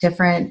about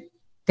different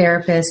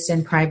therapists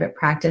in private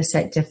practice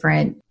at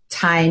different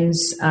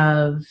times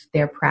of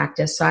their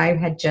practice. So I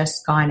had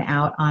just gone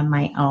out on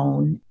my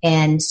own.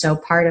 And so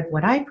part of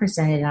what I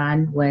presented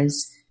on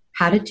was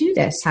how to do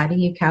this. How do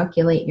you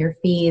calculate your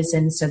fees?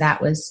 And so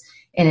that was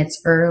in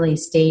its early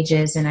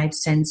stages, and I've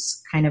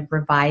since kind of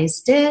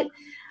revised it.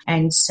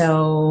 And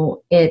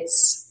so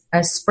it's a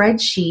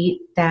spreadsheet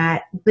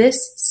that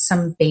lists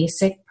some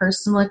basic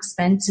personal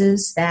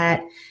expenses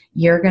that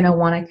you're going to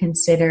want to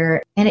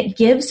consider. And it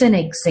gives an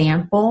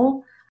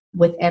example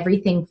with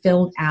everything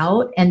filled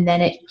out, and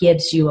then it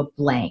gives you a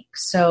blank.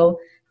 So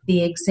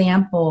the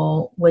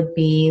example would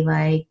be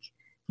like,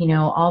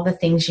 all the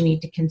things you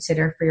need to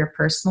consider for your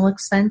personal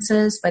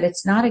expenses, but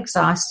it's not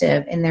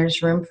exhaustive, and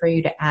there's room for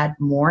you to add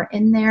more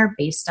in there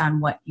based on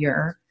what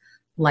your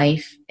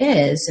life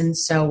is. And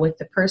so with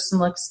the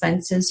personal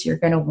expenses, you're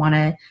going to want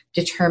to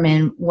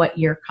determine what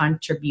your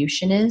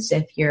contribution is.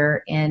 If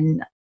you're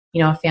in,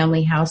 a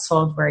family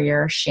household where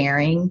you're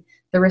sharing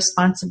the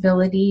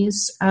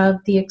responsibilities of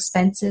the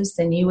expenses,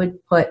 then you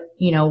would put,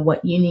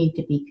 what you need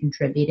to be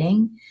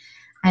contributing.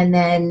 And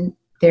then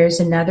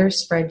there's another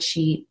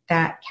spreadsheet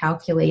that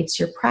calculates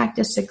your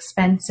practice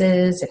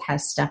expenses. It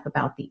has stuff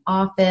about the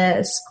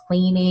office,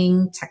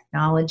 cleaning,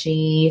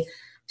 technology,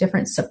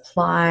 different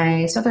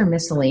supplies, other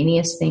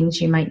miscellaneous things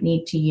you might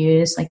need to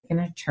use, like an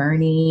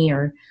attorney,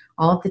 or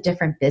all of the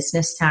different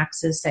business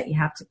taxes that you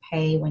have to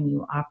pay when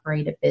you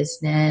operate a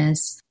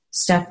business,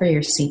 stuff for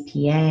your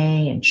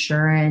CPA,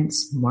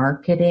 insurance,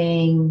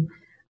 marketing.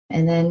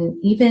 And then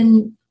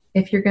even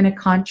if you're going to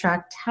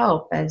contract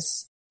help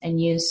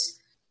and use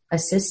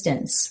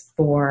assistance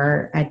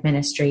for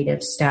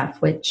administrative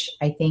stuff, which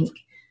I think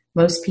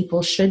most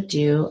people should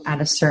do at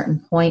a certain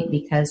point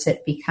because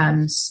it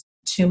becomes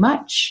too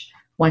much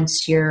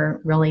once you're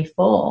really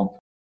full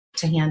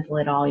to handle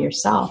it all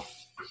yourself.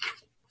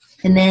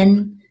 And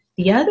then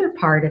the other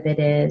part of it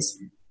is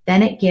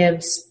Then it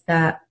gives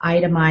the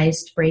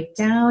itemized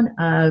breakdown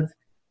of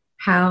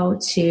how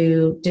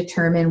to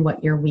determine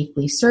what your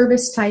weekly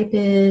service type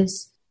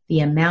is,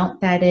 the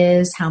amount that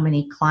is, how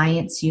many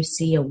clients you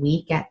see a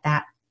week at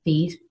that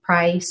fee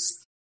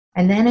price.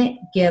 And then it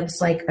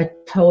gives like a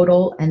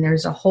total, and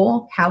there's a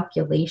whole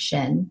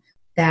calculation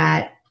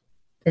that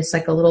it's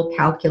like a little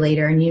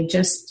calculator, and you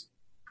just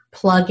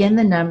plug in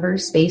the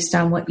numbers based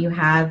on what you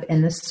have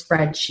in the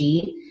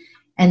spreadsheet.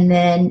 And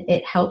then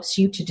it helps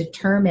you to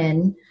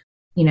determine,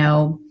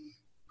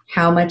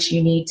 how much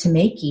you need to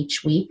make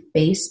each week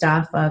based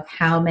off of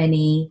how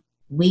many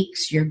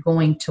weeks you're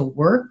going to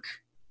work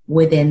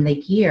within the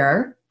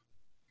year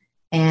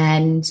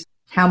and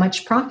how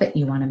much profit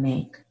you want to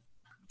make.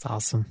 It's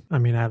awesome. I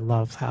mean, I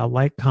love how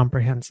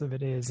comprehensive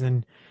it is.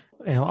 And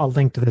I'll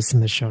link to this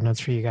in the show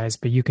notes for you guys,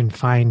 but you can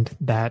find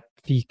that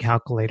fee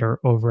calculator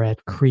over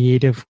at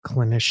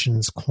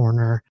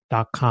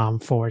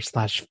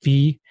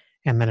creativeclinicianscorner.com/fee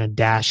and then a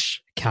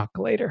dash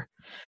calculator.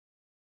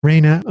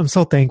 Raina, I'm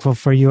so thankful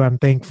for you. I'm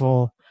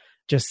thankful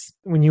just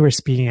when you were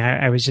speaking,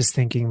 I was just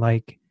thinking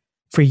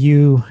for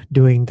you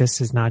doing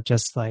this is not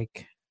just I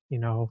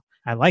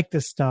like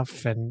this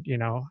stuff and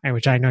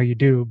which I know you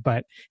do,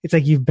 but it's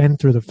like you've been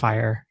through the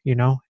fire,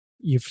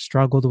 you've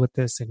struggled with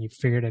this and you've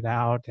figured it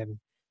out. And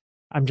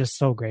I'm just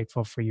so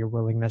grateful for your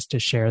willingness to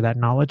share that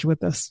knowledge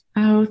with us.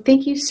 Oh,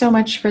 thank you so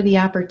much for the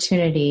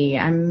opportunity.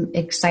 I'm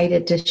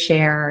excited to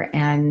share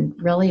and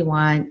really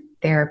want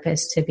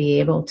therapists to be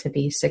able to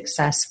be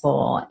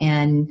successful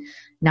and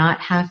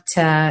not have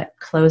to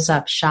close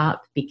up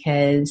shop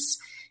because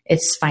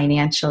it's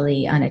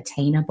financially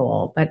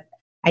unattainable. But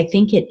I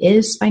think it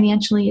is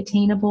financially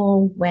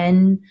attainable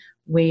when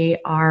we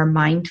are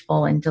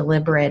mindful and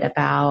deliberate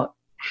about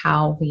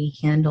how we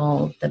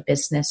handle the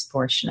business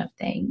portion of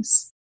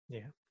things.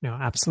 Yeah, no,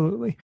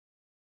 absolutely.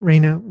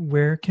 Raina,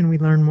 where can we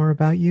learn more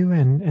about you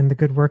and the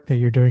good work that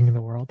you're doing in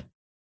the world?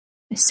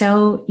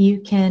 So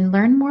you can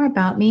learn more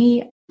about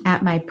me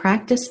at my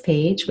practice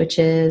page, which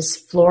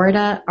is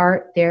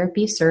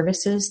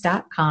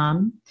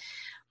floridaarttherapyservices.com,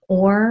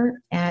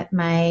 or at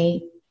my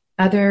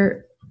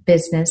other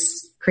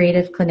business,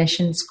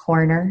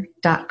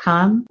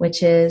 creativeclinicianscorner.com,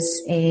 which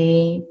is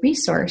a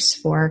resource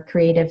for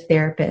creative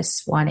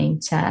therapists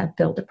wanting to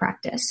build a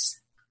practice.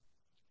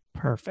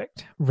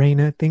 Perfect.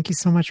 Raina, thank you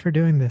so much for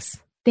doing this.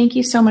 Thank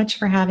you so much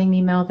for having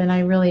me, Melvin. I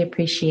really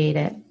appreciate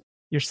it.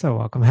 You're so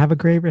welcome. Have a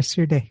great rest of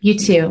your day. You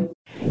too.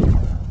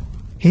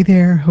 Hey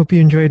there. Hope you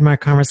enjoyed my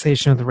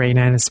conversation with Raina,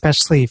 and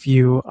especially if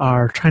you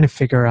are trying to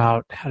figure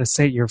out how to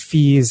set your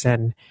fees,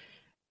 and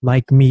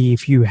like me,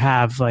 if you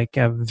have a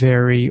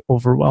very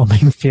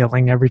overwhelming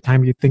feeling every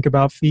time you think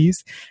about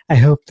fees, I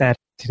hope that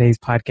today's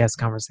podcast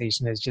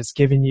conversation has just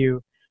given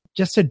you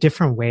just a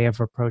different way of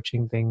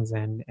approaching things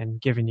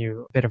and given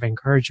you a bit of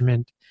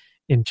encouragement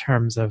in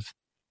terms of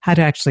how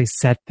to actually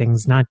set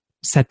fees,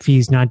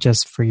 not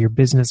just for your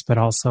business, but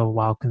also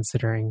while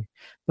considering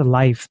the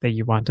life that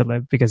you want to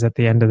live, because at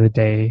the end of the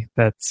day,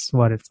 that's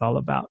what it's all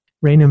about.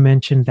 Raina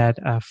mentioned that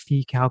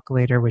fee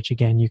calculator, which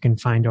again, you can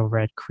find over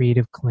at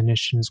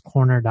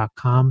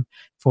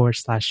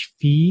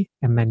creativeclinicianscorner.com/fee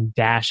and then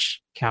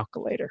dash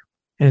calculator.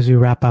 As we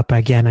wrap up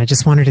again, I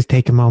just wanted to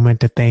take a moment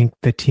to thank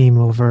the team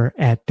over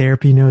at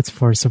Therapy Notes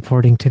for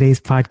supporting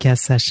today's podcast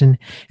session.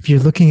 If you're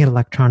looking at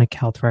electronic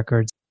health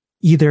records,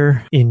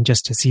 either in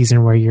just a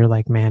season where you're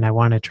like, man, I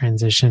want to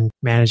transition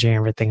managing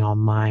everything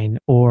online,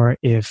 or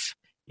if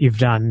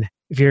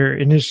you're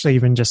initially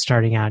even just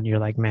starting out and you're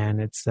like, man,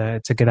 it's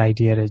a good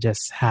idea to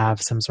just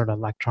have some sort of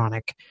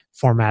electronic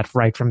format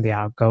right from the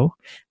out-go.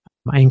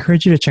 I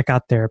encourage you to check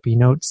out Therapy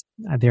Notes.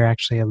 They're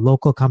actually a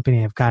local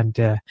company. I've gotten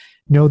to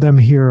know them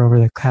here over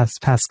the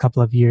past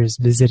couple of years,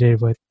 visited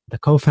with the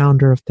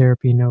co-founder of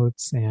Therapy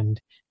Notes and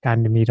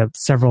gotten to meet up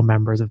several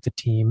members of the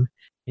team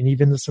and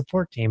even the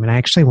support team. And I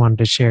actually wanted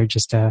to share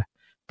just a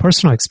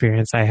personal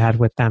experience I had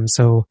with them.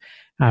 So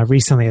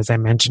recently, as I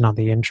mentioned on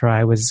the intro,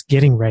 I was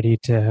getting ready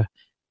to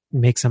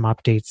make some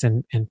updates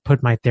and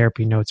put my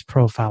Therapy Notes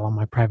profile on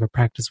my private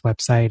practice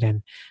website.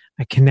 And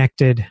I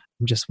connected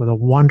just with a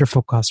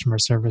wonderful customer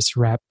service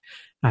rep.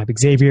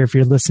 Xavier, if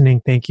you're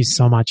listening, thank you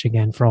so much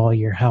again for all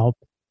your help,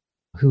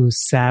 who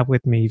sat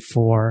with me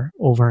for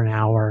over an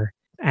hour,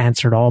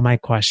 answered all my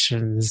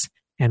questions,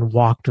 and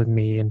walked with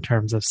me in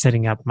terms of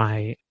setting up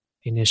my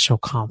initial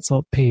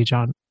consult page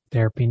on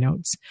Therapy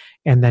Notes,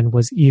 and then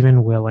was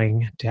even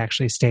willing to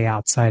actually stay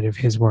outside of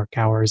his work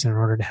hours in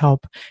order to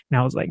help. And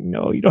I was like,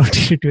 no, you don't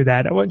need to do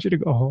that. I want you to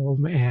go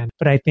home.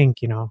 But I think,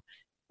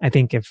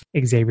 if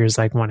Xavier's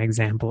like one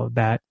example of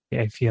that,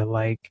 I feel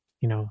like,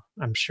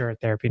 I'm sure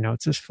Therapy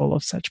Notes is full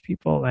of such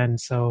people. And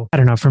so, I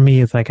don't know, for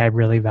me, it's like I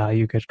really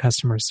value good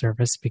customer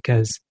service,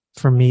 because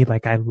for me,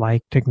 I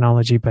like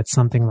technology, but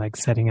something like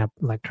setting up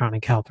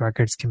electronic health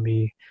records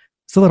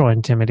it's a little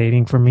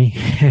intimidating for me.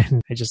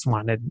 And I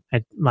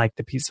like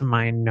the peace of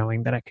mind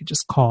knowing that I could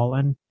just call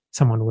and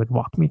someone would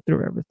walk me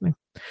through everything.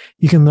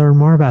 You can learn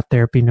more about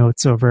Therapy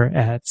Notes over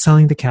at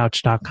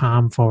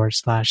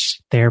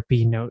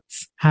sellingthecouch.com/therapy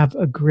notes. Have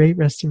a great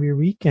rest of your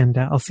week, and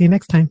I'll see you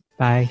next time.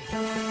 Bye.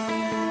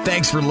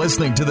 Thanks for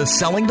listening to the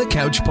Selling the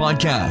Couch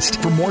podcast.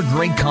 For more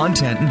great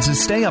content and to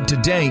stay up to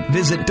date,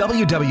 visit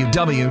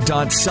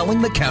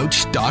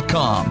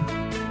www.sellingthecouch.com.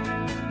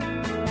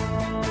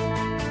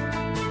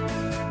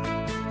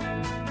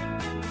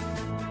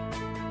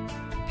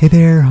 Hey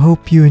there,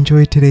 hope you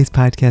enjoyed today's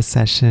podcast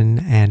session,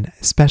 and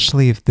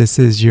especially if this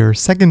is your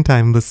second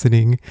time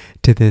listening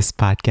to this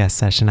podcast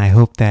session, I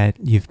hope that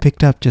you've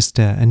picked up just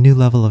a new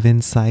level of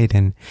insight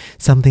and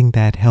something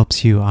that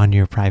helps you on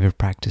your private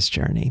practice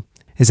journey.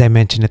 As I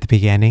mentioned at the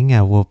beginning,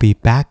 we'll be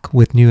back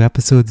with new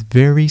episodes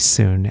very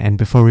soon, and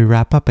before we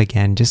wrap up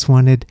again, just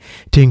wanted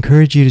to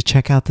encourage you to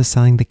check out the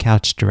Selling the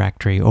Couch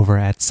directory over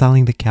at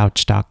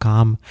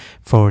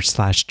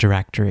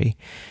sellingthecouch.com/directory.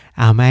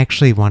 I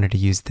actually wanted to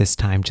use this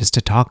time just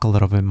to talk a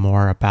little bit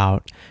more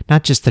about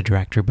not just the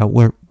directory, but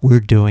what we're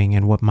doing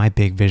and what my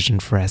big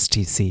vision for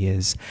STC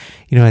is.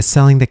 You know, as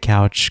Selling the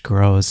Couch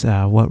grows,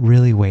 what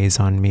really weighs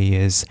on me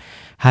is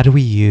how do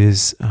we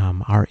use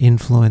our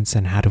influence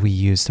and how do we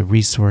use the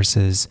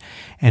resources?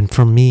 And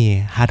for me,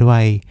 how do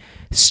I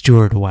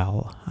steward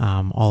well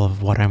all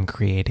of what I'm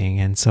creating?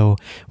 And so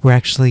we're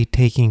actually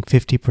taking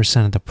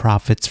 50% of the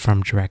profits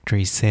from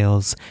directory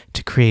sales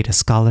to create a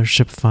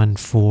scholarship fund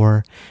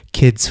for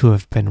kids who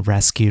have been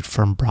rescued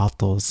from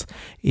brothels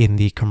in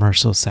the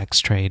commercial sex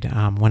trade.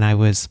 When I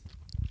was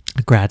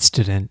a grad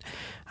student,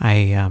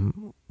 I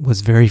was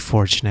very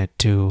fortunate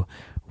to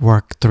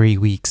work 3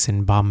 weeks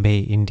in Bombay,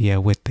 India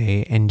with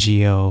a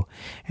NGO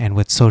and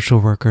with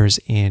social workers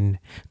in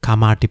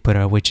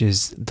Kamartipura, which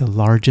is the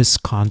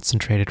largest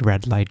concentrated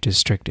red light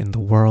district in the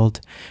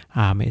world.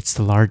 It's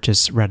the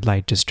largest red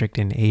light district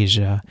in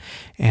Asia.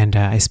 And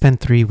I spent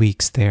 3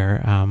 weeks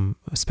there,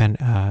 spent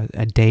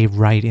a day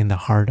right in the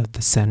heart of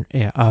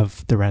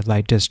the red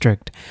light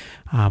district,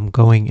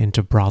 going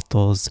into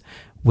brothels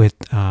with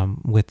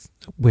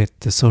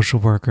the social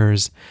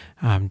workers,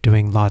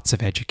 doing lots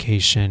of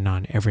education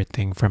on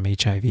everything from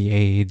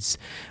HIV/AIDS,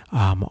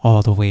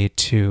 all the way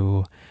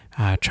to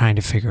trying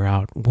to figure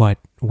out what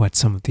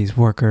some of these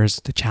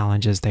workers, the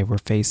challenges they were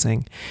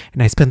facing.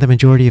 And I spent the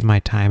majority of my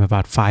time,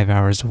 about 5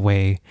 hours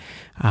away,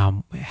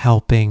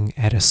 helping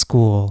at a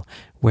school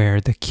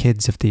where the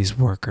kids of these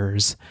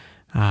workers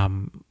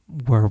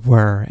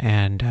were,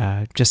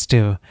 and just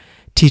to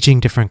teaching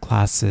different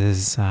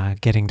classes,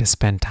 getting to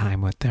spend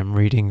time with them,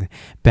 reading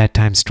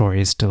bedtime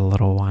stories to the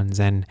little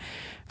ones. And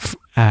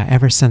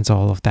ever since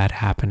all of that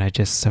happened, I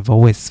just have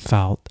always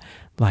felt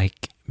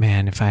like,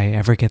 man, if I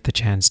ever get the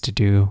chance to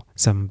do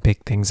some big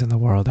things in the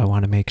world, I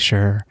want to make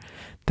sure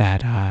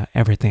that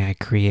everything I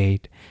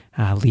create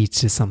leads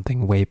to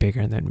something way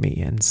bigger than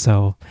me. And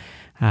so,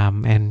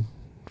 and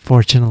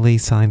fortunately,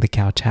 Selling the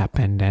Couch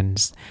happened,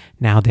 and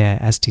now the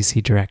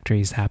STC directory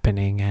is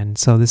happening. And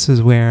so this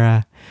is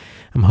where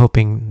I'm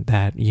hoping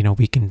that, you know,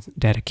 we can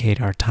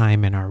dedicate our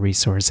time and our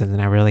resources,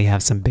 and I really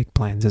have some big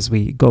plans as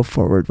we go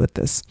forward with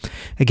this.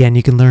 Again,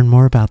 you can learn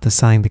more about the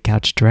Selling the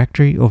Couch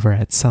directory over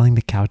at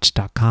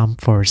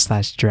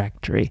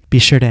sellingthecouch.com/directory. Be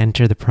sure to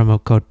enter the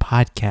promo code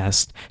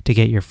podcast to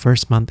get your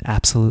first month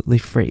absolutely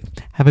free.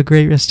 Have a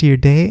great rest of your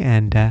day,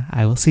 and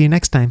I will see you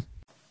next time.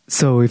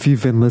 So if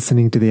you've been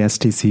listening to the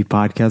STC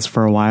podcast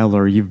for a while,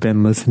 or you've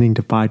been listening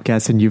to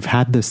podcasts and you've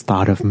had this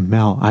thought of,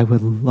 Mel, I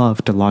would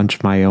love to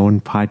launch my own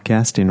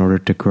podcast in order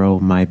to grow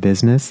my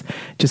business,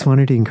 just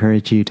wanted to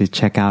encourage you to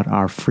check out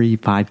our free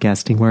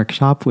podcasting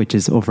workshop, which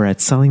is over at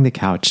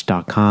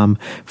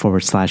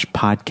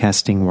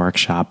sellingthecouch.com/podcasting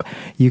workshop.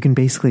 You can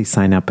basically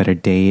sign up at a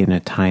day and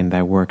a time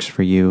that works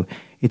for you.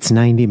 It's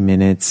 90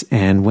 minutes.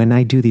 And when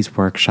I do these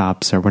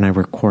workshops, or when I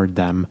record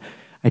them,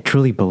 I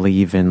truly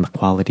believe in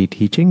quality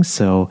teaching,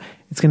 so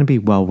it's going to be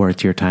well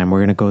worth your time. We're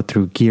going to go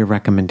through gear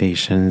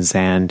recommendations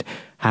and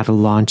how to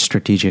launch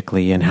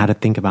strategically, and how to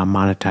think about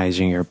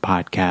monetizing your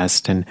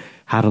podcast, and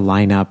how to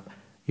line up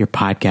your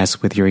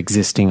podcast with your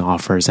existing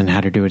offers, and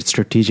how to do it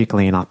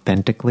strategically and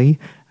authentically,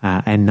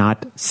 and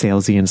not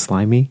salesy and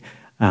slimy,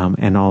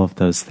 and all of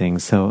those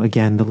things. So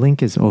again, the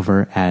link is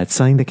over at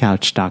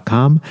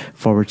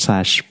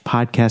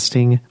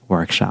sellingthecouch.com/podcasting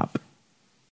workshop.